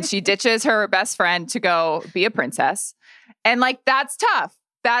and she ditches her best friend to go be a princess. And that's tough.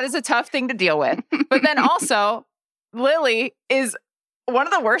 That is a tough thing to deal with. But then also Lily is one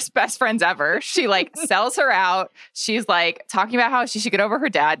of the worst best friends ever. She like sells her out. She's like talking about how she should get over her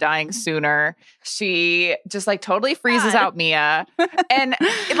dad dying sooner. She just like totally freezes out Mia. And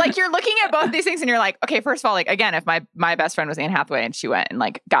like you're looking at both these things and you're like, okay, first of all, like again, if my best friend was Anne Hathaway and she went and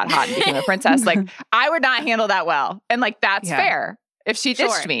like got hot and became a princess, like I would not handle that well. And like that's fair if she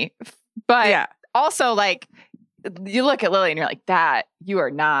ditched me. But also like you look at Lily and you're like, that you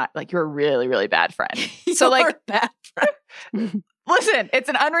are not like you're a really, really bad friend. So like bad friend. Listen, it's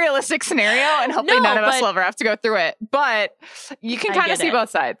an unrealistic scenario, and hopefully none of us will ever have to go through it. But you can kind of see both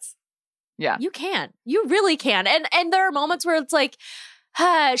sides. Yeah, you can. You really can. And there are moments where it's like,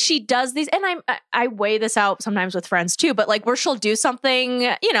 she does these, and I weigh this out sometimes with friends too. But like where she'll do something,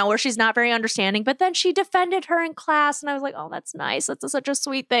 you know, where she's not very understanding, but then she defended her in class, and I was like, oh, that's nice. That's such a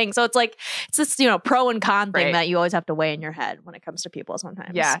sweet thing. So it's like it's this, you know, pro and con thing that you always have to weigh in your head when it comes to people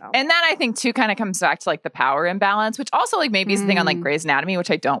sometimes. Yeah, and that I think too kind of comes back to like the power imbalance, which also like maybe is the thing on like Grey's Anatomy,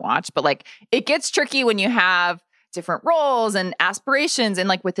 which I don't watch, but like it gets tricky when you have different roles and aspirations and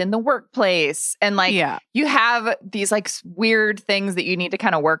like within the workplace. And like you have these like weird things that you need to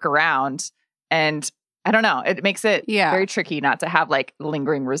kind of work around. And I don't know, it makes it very tricky not to have like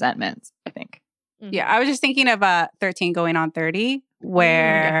lingering resentments, I think. Yeah, I was just thinking of 13 going on 30,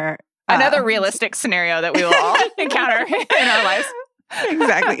 where... Another realistic scenario that we will all encounter in our lives.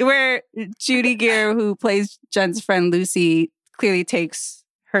 Exactly. Where Judy Greer, who plays Jen's friend Lucy, clearly takes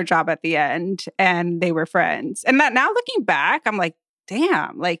her job at the end, and they were friends. And that now looking back, I'm like,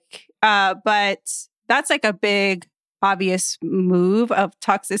 damn, like, but that's like a big, obvious move of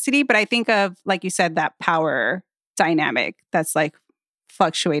toxicity. But I think of, like you said, that power dynamic that's like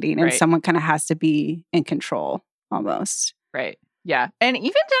fluctuating and someone kind of has to be in control almost. Right. Yeah. And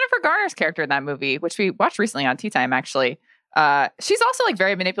even Jennifer Garner's character in that movie, which we watched recently on Tea Time, actually, she's also like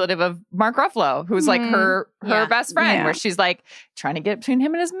very manipulative of Mark Ruffalo, who's like her best friend, where she's like trying to get between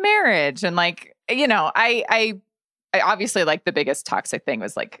him and his marriage. And like, you know, I obviously like the biggest toxic thing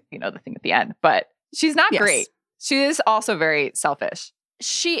was like, you know, the thing at the end, but she's not great. She is also very selfish.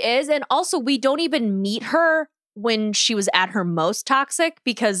 She is. And also we don't even meet her when she was at her most toxic,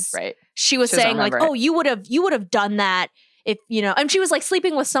 because she was saying like, oh, you would have done that if, you know, and she was like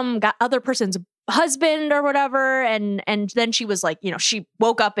sleeping with some other person's husband or whatever, and then she was like, you know, she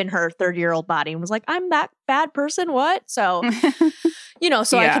woke up in her 30-year-old body and was like, I'm that bad person, what? So you know,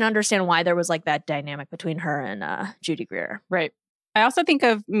 so I can understand why there was like that dynamic between her and Judy Greer. Right. I also think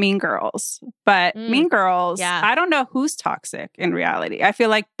of Mean Girls, but Mean Girls, I don't know who's toxic in reality. I feel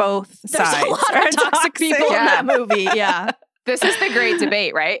like both sides are toxic people in that movie. This is the great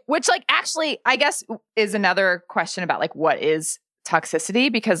debate, right? Which like actually I guess is another question about like what is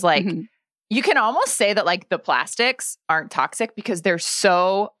toxicity, because like you can almost say that like the plastics aren't toxic because they're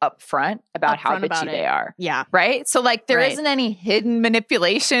so upfront about how bitchy they are. Yeah. Right? So like there isn't any hidden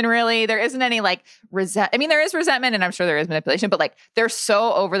manipulation really. There isn't any like I mean, there is resentment and I'm sure there is manipulation, but like they're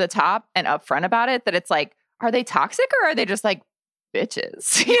so over the top and upfront about it that it's like, are they toxic or are they just like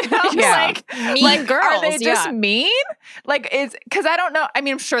bitches? You know? Like mean girls. Are they just mean? Like it's because I don't know. I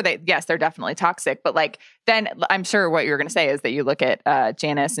mean, I'm sure they're definitely toxic, but like then I'm sure what you're gonna say is that you look at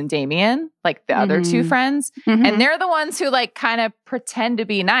Janice and Damien, like the other two friends, and they're the ones who like kind of pretend to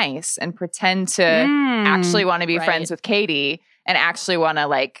be nice and pretend to actually want to be friends with Katie and actually want to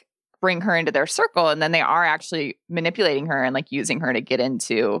like bring her into their circle, and then they are actually manipulating her and like using her to get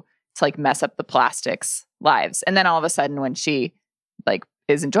into to like mess up the plastics' lives. And then all of a sudden when she like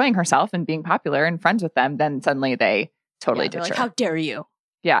is enjoying herself and being popular and friends with them, then suddenly they totally ditch like, her. How dare you?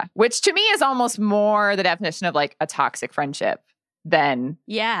 Yeah. Which to me is almost more the definition of like a toxic friendship than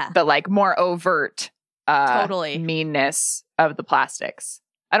the like more overt meanness of the plastics.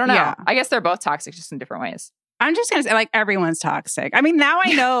 I don't know. Yeah. I guess they're both toxic just in different ways. I'm just going to say like everyone's toxic. I mean, now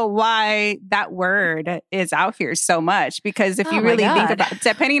I know why that word is out here so much, because if you really think about it,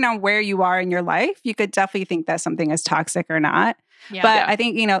 depending on where you are in your life, you could definitely think that something is toxic or not. Yeah. But I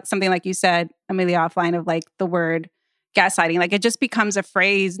think, you know, something like you said, Amelia, offline, of like the word gaslighting, like it just becomes a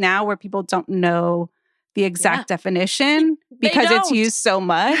phrase now where people don't know the exact definition because it's used so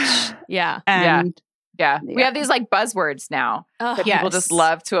much. And we have these like buzzwords now that people just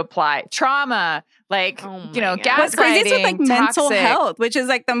love to apply. Trauma, like, you know, gaslighting, what's crazy is with like mental health, which is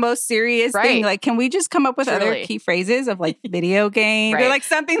like the most serious thing. Like, can we just come up with other key phrases of like video game or like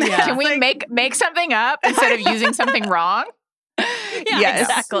something that can we make something up instead of using something wrong?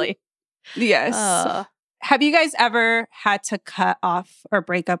 Exactly. Yes. Have you guys ever had to cut off or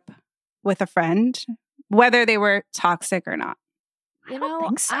break up with a friend, whether they were toxic or not? You know, I don't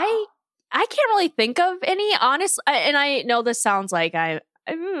think so. I can't really think of any, honest, and I know this sounds like whatever,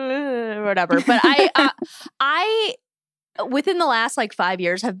 but I within the last like 5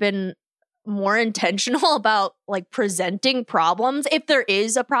 years have been more intentional about like presenting problems if there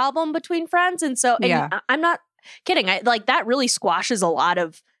is a problem between friends. And so I'm not kidding. Like that really squashes a lot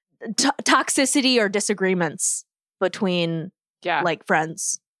of toxicity or disagreements between like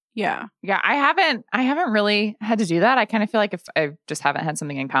friends. Yeah. I haven't really had to do that. I kind of feel like if I just haven't had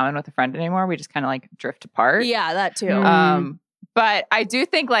something in common with a friend anymore, we just kind of like drift apart. Yeah, that too. But I do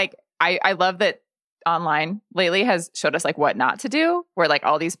think like I love that online lately has showed us like what not to do, where like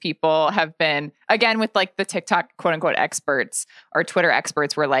all these people have been, again, with like the TikTok quote unquote experts or Twitter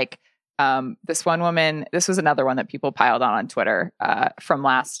experts, were like this one woman, this was another one that people piled on Twitter from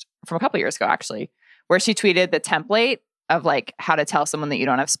a couple years ago, actually, where she tweeted the template of like how to tell someone that you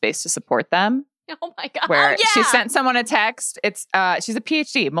don't have space to support them. Oh my God. Where she sent someone a text. It's she's a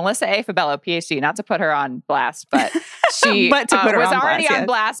PhD, Melissa A. Fabello, PhD, not to put her on blast, but she but to put her was on already blast, on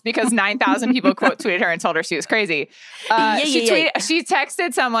blast because 9,000 people quote tweeted her and told her she was crazy. She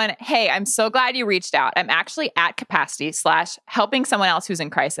texted someone, "Hey, I'm so glad you reached out. I'm actually at capacity / helping someone else who's in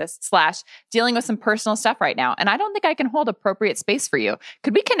crisis / dealing with some personal stuff right now. And I don't think I can hold appropriate space for you.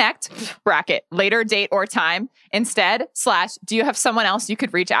 Could we connect, bracket, later date or time instead / do you have someone else you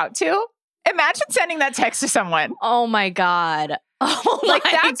could reach out to?" Imagine sending that text to someone. Oh my God. Oh like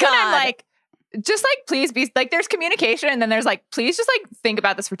my that's God. when I'm like, just like, please be like, there's communication. And then there's like, please just like think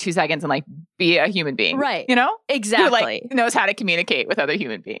about this for 2 seconds and like be a human being. Right. You know? Exactly. Who like knows how to communicate with other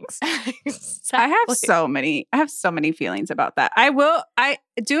human beings. Exactly. I have so many feelings about that. I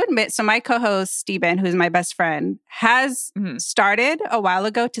do admit, so my co-host, Steven, who's my best friend, has started a while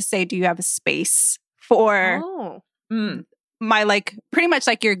ago to say, do you have a space for my like, pretty much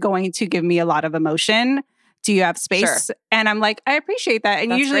like you're going to give me a lot of emotion. Do you have space? Sure. And I'm like, I appreciate that. And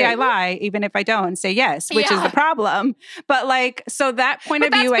That's usually great. I lie, even if I don't say yes, which is the problem. But like, so that point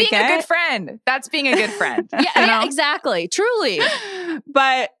of view, I get. That's being a good friend. That's being a good friend. Yeah, exactly. Truly.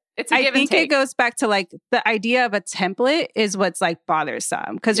 But it's a I give and think take. it goes back to like the idea of a template is what's like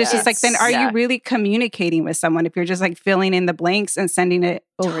bothersome. Because it's just like, then are you really communicating with someone if you're just like filling in the blanks and sending it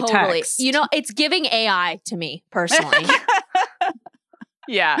over text? You know, it's giving AI to me personally.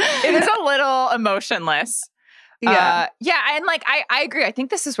 Yeah, it is a little emotionless. Yeah. And like, I agree. I think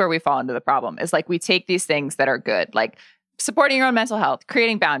this is where we fall into the problem is like, we take these things that are good, like supporting your own mental health,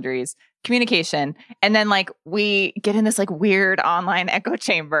 creating boundaries, communication. And then like, we get in this like weird online echo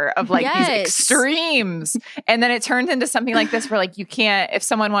chamber of like these extremes. And then it turns into something like this where like, you can't, if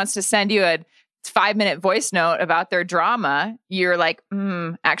someone wants to send you a 5-minute voice note about their drama, you're like,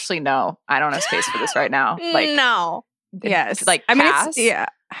 actually, no, I don't have space for this right now. Like, no. Yes. Like, I mean, pass.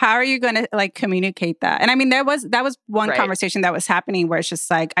 How are you going to like communicate that? And I mean, that was one conversation that was happening where it's just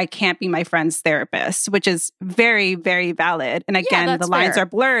like, I can't be my friend's therapist, which is very, very valid. And again, the lines are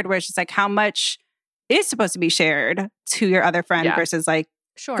blurred where it's just like, how much is supposed to be shared to your other friend versus like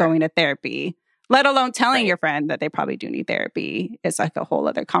going to therapy, let alone telling your friend that they probably do need therapy. It's like a whole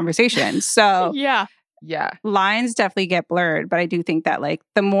other conversation. So yeah. Lines definitely get blurred, but I do think that like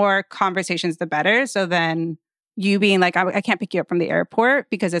the more conversations, the better. So then you being like, I can't pick you up from the airport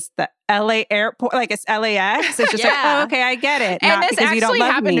because it's the LA airport, like it's LAX. It's just like, oh, okay, I get it. And not this because actually you don't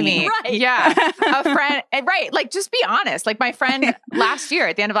love happened me. to me. Right. Yeah. A friend, like, just be honest. Like my friend at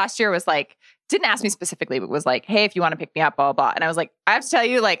the end of last year was like, didn't ask me specifically, but was like, hey, if you want to pick me up, blah, blah, blah. And I was like, I have to tell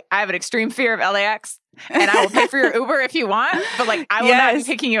you, like, I have an extreme fear of LAX and I will pay for your Uber if you want, but like, I will not be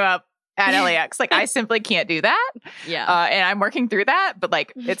picking you up at LAX. Like, I simply can't do that. Yeah. And I'm working through that, but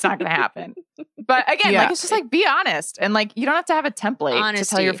like, it's not going to happen. But again, like, it's just like, be honest. And like, you don't have to have a template to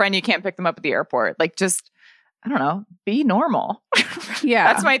tell your friend you can't pick them up at the airport. Like, just, I don't know, be normal.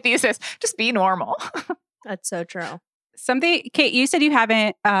 Yeah. That's my thesis. Just be normal. That's so true. Something, Kate, you said you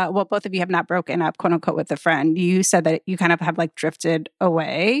haven't, both of you have not broken up, quote unquote, with a friend. You said that you kind of have like drifted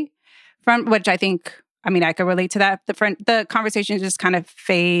away from, which I think, I mean, I could relate to that. The conversation just kind of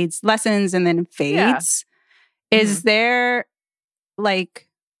fades, lessens, and then fades. Yeah. Is there like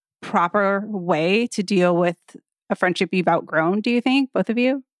proper way to deal with a friendship you've outgrown, do you think, both of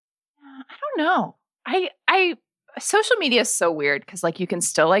you? I don't know. Social media is so weird because like you can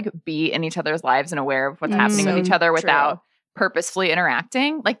still like be in each other's lives and aware of what's happening with each other without purposefully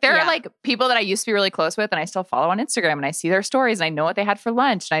interacting. Like there are like people that I used to be really close with and I still follow on Instagram and I see their stories and I know what they had for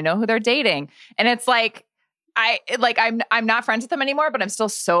lunch and I know who they're dating. And it's like, I'm not friends with them anymore, but I'm still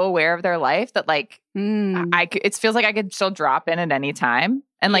so aware of their life that like, it feels like I could still drop in at any time.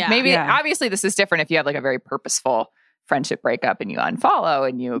 And like, maybe obviously this is different if you have like a very purposeful friendship breakup and you unfollow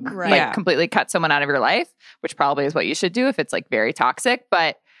and you like completely cut someone out of your life, which probably is what you should do if it's like very toxic.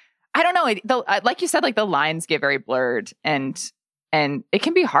 But I don't know. Like you said, like the lines get very blurred and it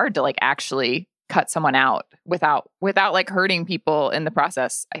can be hard to like actually cut someone out without like hurting people in the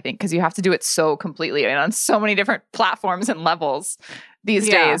process, I think, because you have to do it so completely and on so many different platforms and levels these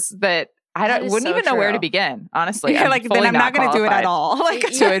days that wouldn't even know where to begin, honestly. You're like, then I'm not going to do it at all. Like,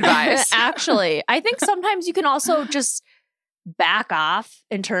 to advise. Actually, I think sometimes you can also just back off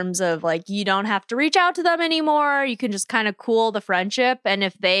in terms of like, you don't have to reach out to them anymore. You can just kind of cool the friendship. And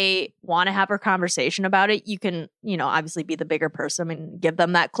if they want to have a conversation about it, you can, obviously be the bigger person and give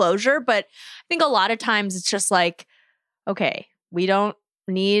them that closure. But I think a lot of times it's just like, okay, I don't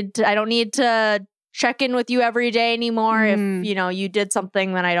need to check in with you every day anymore. If, you did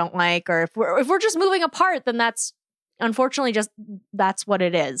something that I don't like, or if we're just moving apart, then that's unfortunately that's what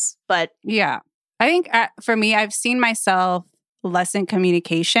it is. But yeah, I think for me, I've seen myself lessen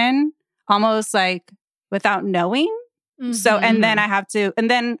communication almost like without knowing. Mm-hmm. So, and then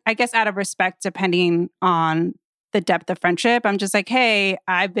I guess out of respect, depending on the depth of friendship, I'm just like, hey,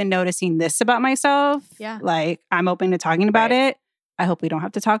 I've been noticing this about myself. Yeah. Like, I'm open to talking about it. I hope we don't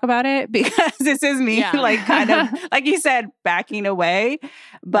have to talk about it because this is me, like, kind of, like you said, backing away.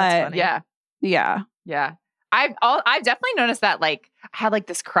 But yeah. I've definitely noticed that, like, I had like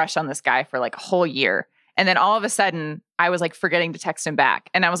this crush on this guy for like a whole year. And then all of a sudden I was like forgetting to text him back.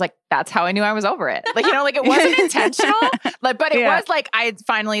 And I was like, that's how I knew I was over it. Like, like it wasn't intentional, like, but it was like, I had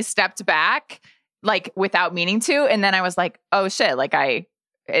finally stepped back, like without meaning to. And then I was like, oh shit, like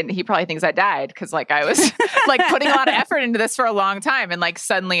and he probably thinks I died because like I was like putting a lot of effort into this for a long time and like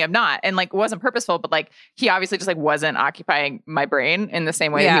suddenly I'm not. And like it wasn't purposeful, but like he obviously just like wasn't occupying my brain in the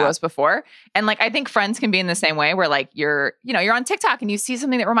same way that he was before. And like I think friends can be in the same way where like you're on TikTok and you see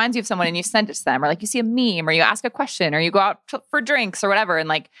something that reminds you of someone and you send it to them, or like you see a meme or you ask a question or you go out for drinks or whatever, and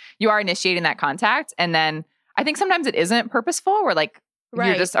like you are initiating that contact. And then I think sometimes it isn't purposeful, where like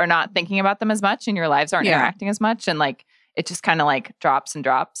you just are not thinking about them as much and your lives aren't interacting as much, and like it just kind of like drops and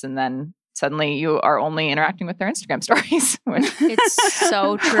drops, and then suddenly you are only interacting with their Instagram stories. It's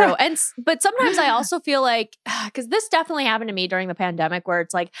so true. But sometimes I also feel like, because this definitely happened to me during the pandemic, where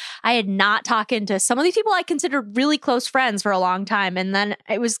it's like I had not talked to some of these people I considered really close friends for a long time. And then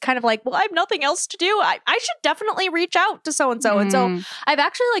it was kind of like, well, I have nothing else to do. I should definitely reach out to so-and-so. And so I've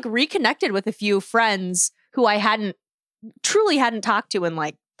actually like reconnected with a few friends who I truly hadn't talked to in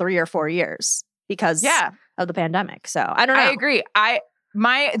like 3 or 4 years because of the pandemic. So I don't know. I agree.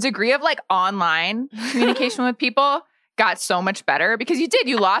 My degree of like online communication with people got so much better because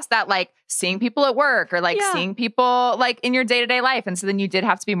you lost that like seeing people at work or like seeing people like in your day-to-day life. And so then you did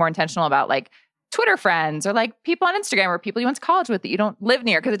have to be more intentional about like Twitter friends or like people on Instagram or people you went to college with that you don't live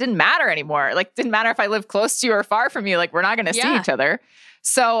near, because it didn't matter anymore. Like, it didn't matter if I lived close to you or far from you. Like, we're not going to see each other.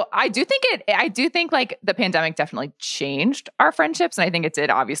 So I do think like the pandemic definitely changed our friendships. And I think it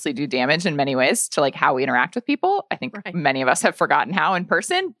did obviously do damage in many ways to like how we interact with people. I think many of us have forgotten how in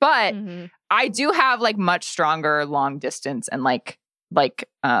person, but I do have like much stronger long distance and like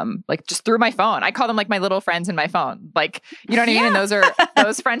just through my phone. I call them like my little friends in my phone. Like, you know what I mean? And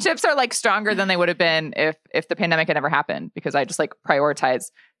those friendships are like stronger than they would have been if the pandemic had never happened, because I just like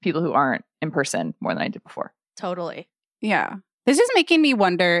prioritize people who aren't in person more than I did before. Totally. Yeah. This is making me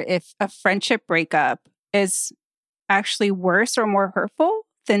wonder if a friendship breakup is actually worse or more hurtful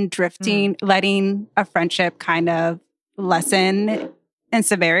than drifting, letting a friendship kind of lessen in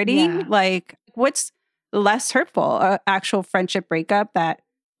severity. Yeah. Like, what's less hurtful, an actual friendship breakup that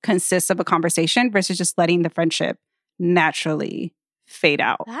consists of a conversation versus just letting the friendship naturally fade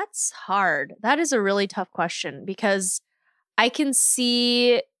out? That's hard. That is a really tough question, because I can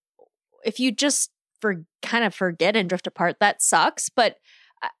see if you just kind of forget and drift apart, that sucks. But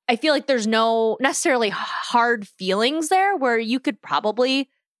I feel like there's no necessarily hard feelings there, where you could probably,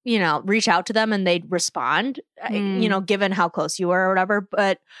 reach out to them and they'd respond, given how close you were or whatever.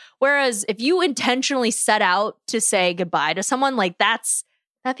 But whereas if you intentionally set out to say goodbye to someone, like that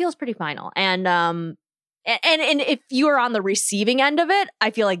feels pretty final. And if you are on the receiving end of it,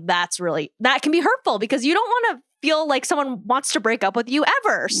 I feel like that can be hurtful, because you don't want to feel like someone wants to break up with you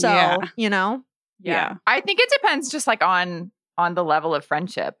ever. So, Yeah. I think it depends just like on the level of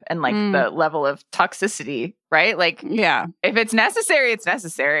friendship and like the level of toxicity, right? Like, if it's necessary, it's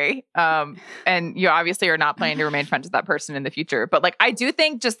necessary. And you obviously are not planning to remain friends with that person in the future. But like, I do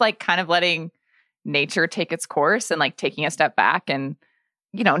think just like kind of letting nature take its course and like taking a step back and,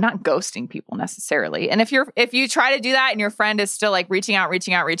 not ghosting people necessarily. And if you try to do that and your friend is still like reaching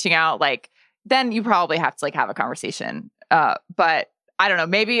out, like, then you probably have to like have a conversation. But I don't know,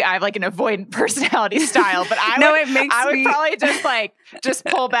 maybe I have like an avoidant personality style, but I would probably just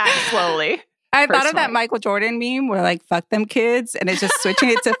pull back slowly. I thought of that Michael Jordan meme where like, fuck them kids, and it's just switching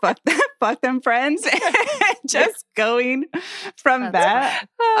it to fuck them friends. Just going from that.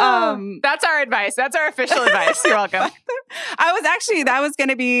 That's our advice. That's our official advice. You're welcome. That was going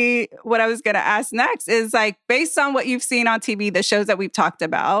to be what I was going to ask next is like, based on what you've seen on TV, the shows that we've talked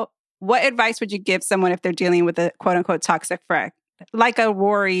about, what advice would you give someone if they're dealing with a quote unquote toxic friend, like a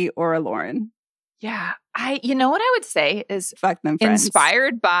Rory or a Lauren? Yeah. You know what I would say is fuck them friends.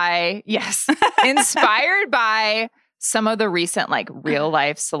 Inspired by some of the recent like real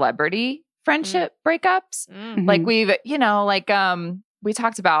life celebrity friendship breakups. Mm-hmm. Like we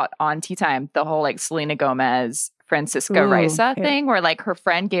talked about on Tea Time, the whole like Selena Gomez, Francisca Risa thing where like her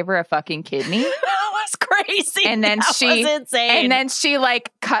friend gave her a fucking kidney. That was crazy. And then was insane. And then she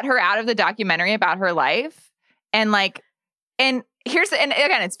like cut her out of the documentary about her life. And like, and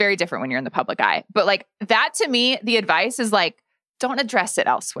again, it's very different when you're in the public eye. But like that to me, the advice is like, don't address it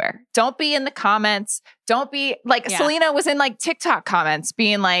elsewhere. Don't be in the comments. Don't be like Selena was in like TikTok comments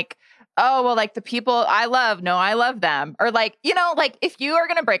being like, oh, well, like the people I love them. Or like, you know, like if you are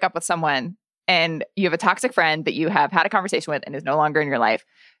going to break up with someone and you have a toxic friend that you have had a conversation with and is no longer in your life,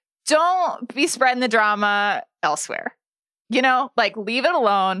 don't be spreading the drama elsewhere. You know, like leave it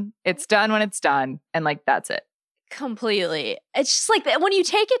alone. It's done when it's done. And like, that's it. Completely. It's just like when you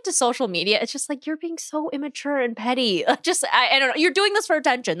take it to social media, it's just like you're being so immature and petty. Just I don't know. You're doing this for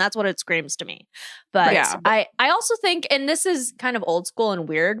attention. That's what it screams to me. But I also think, and this is kind of old school and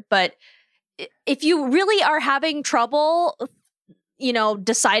weird, but if you really are having trouble, you know,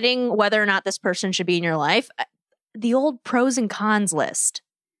 deciding whether or not this person should be in your life, the old pros and cons list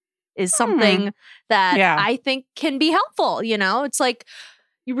is something that I think can be helpful. You know, it's like,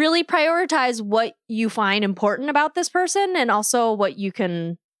 you really prioritize what you find important about this person and also what you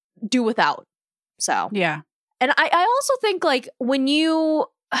can do without. So, yeah. And I also think like when you,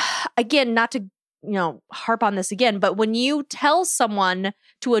 again, not to, you know, harp on this again, but when you tell someone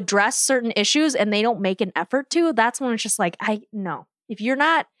to address certain issues and they don't make an effort to, that's when it's just like, no, if you're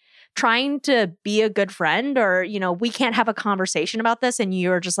not trying to be a good friend or, you know, we can't have a conversation about this and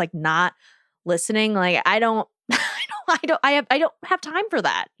you're just like not listening, like I don't have time for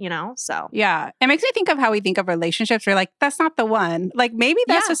that, you know? So yeah. It makes me think of how we think of relationships. We're like, that's not the one. Like maybe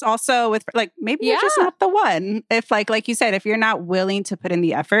that's just also with like, maybe you're just not the one. If like you said, if you're not willing to put in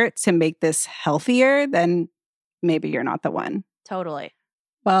the effort to make this healthier, then maybe you're not the one. Totally.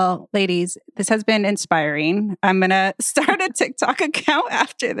 Well, ladies, this has been inspiring. I'm going to start a TikTok account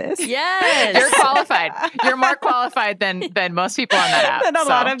after this. Yes. You're qualified. You're more qualified than most people on that app. Than a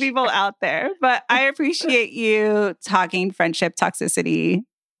lot of people out there. But I appreciate you talking friendship toxicity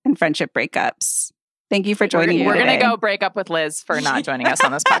and friendship breakups. Thank you for joining me. We're going to go break up with Liz for not joining us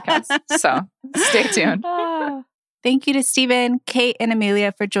on this podcast. So stay tuned. Thank you to Stephen, Kate, and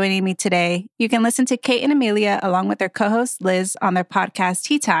Amelia for joining me today. You can listen to Kate and Amelia along with their co-host Liz on their podcast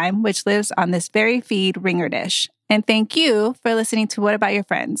Tea Time, which lives on this very feed, Ringer Dish. And thank you for listening to What About Your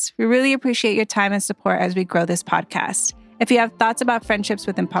Friends? We really appreciate your time and support as we grow this podcast. If you have thoughts about friendships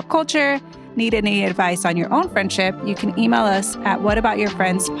within pop culture, need any advice on your own friendship, you can email us at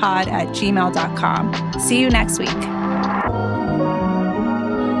whataboutyourfriendspod@gmail.com. See you next week.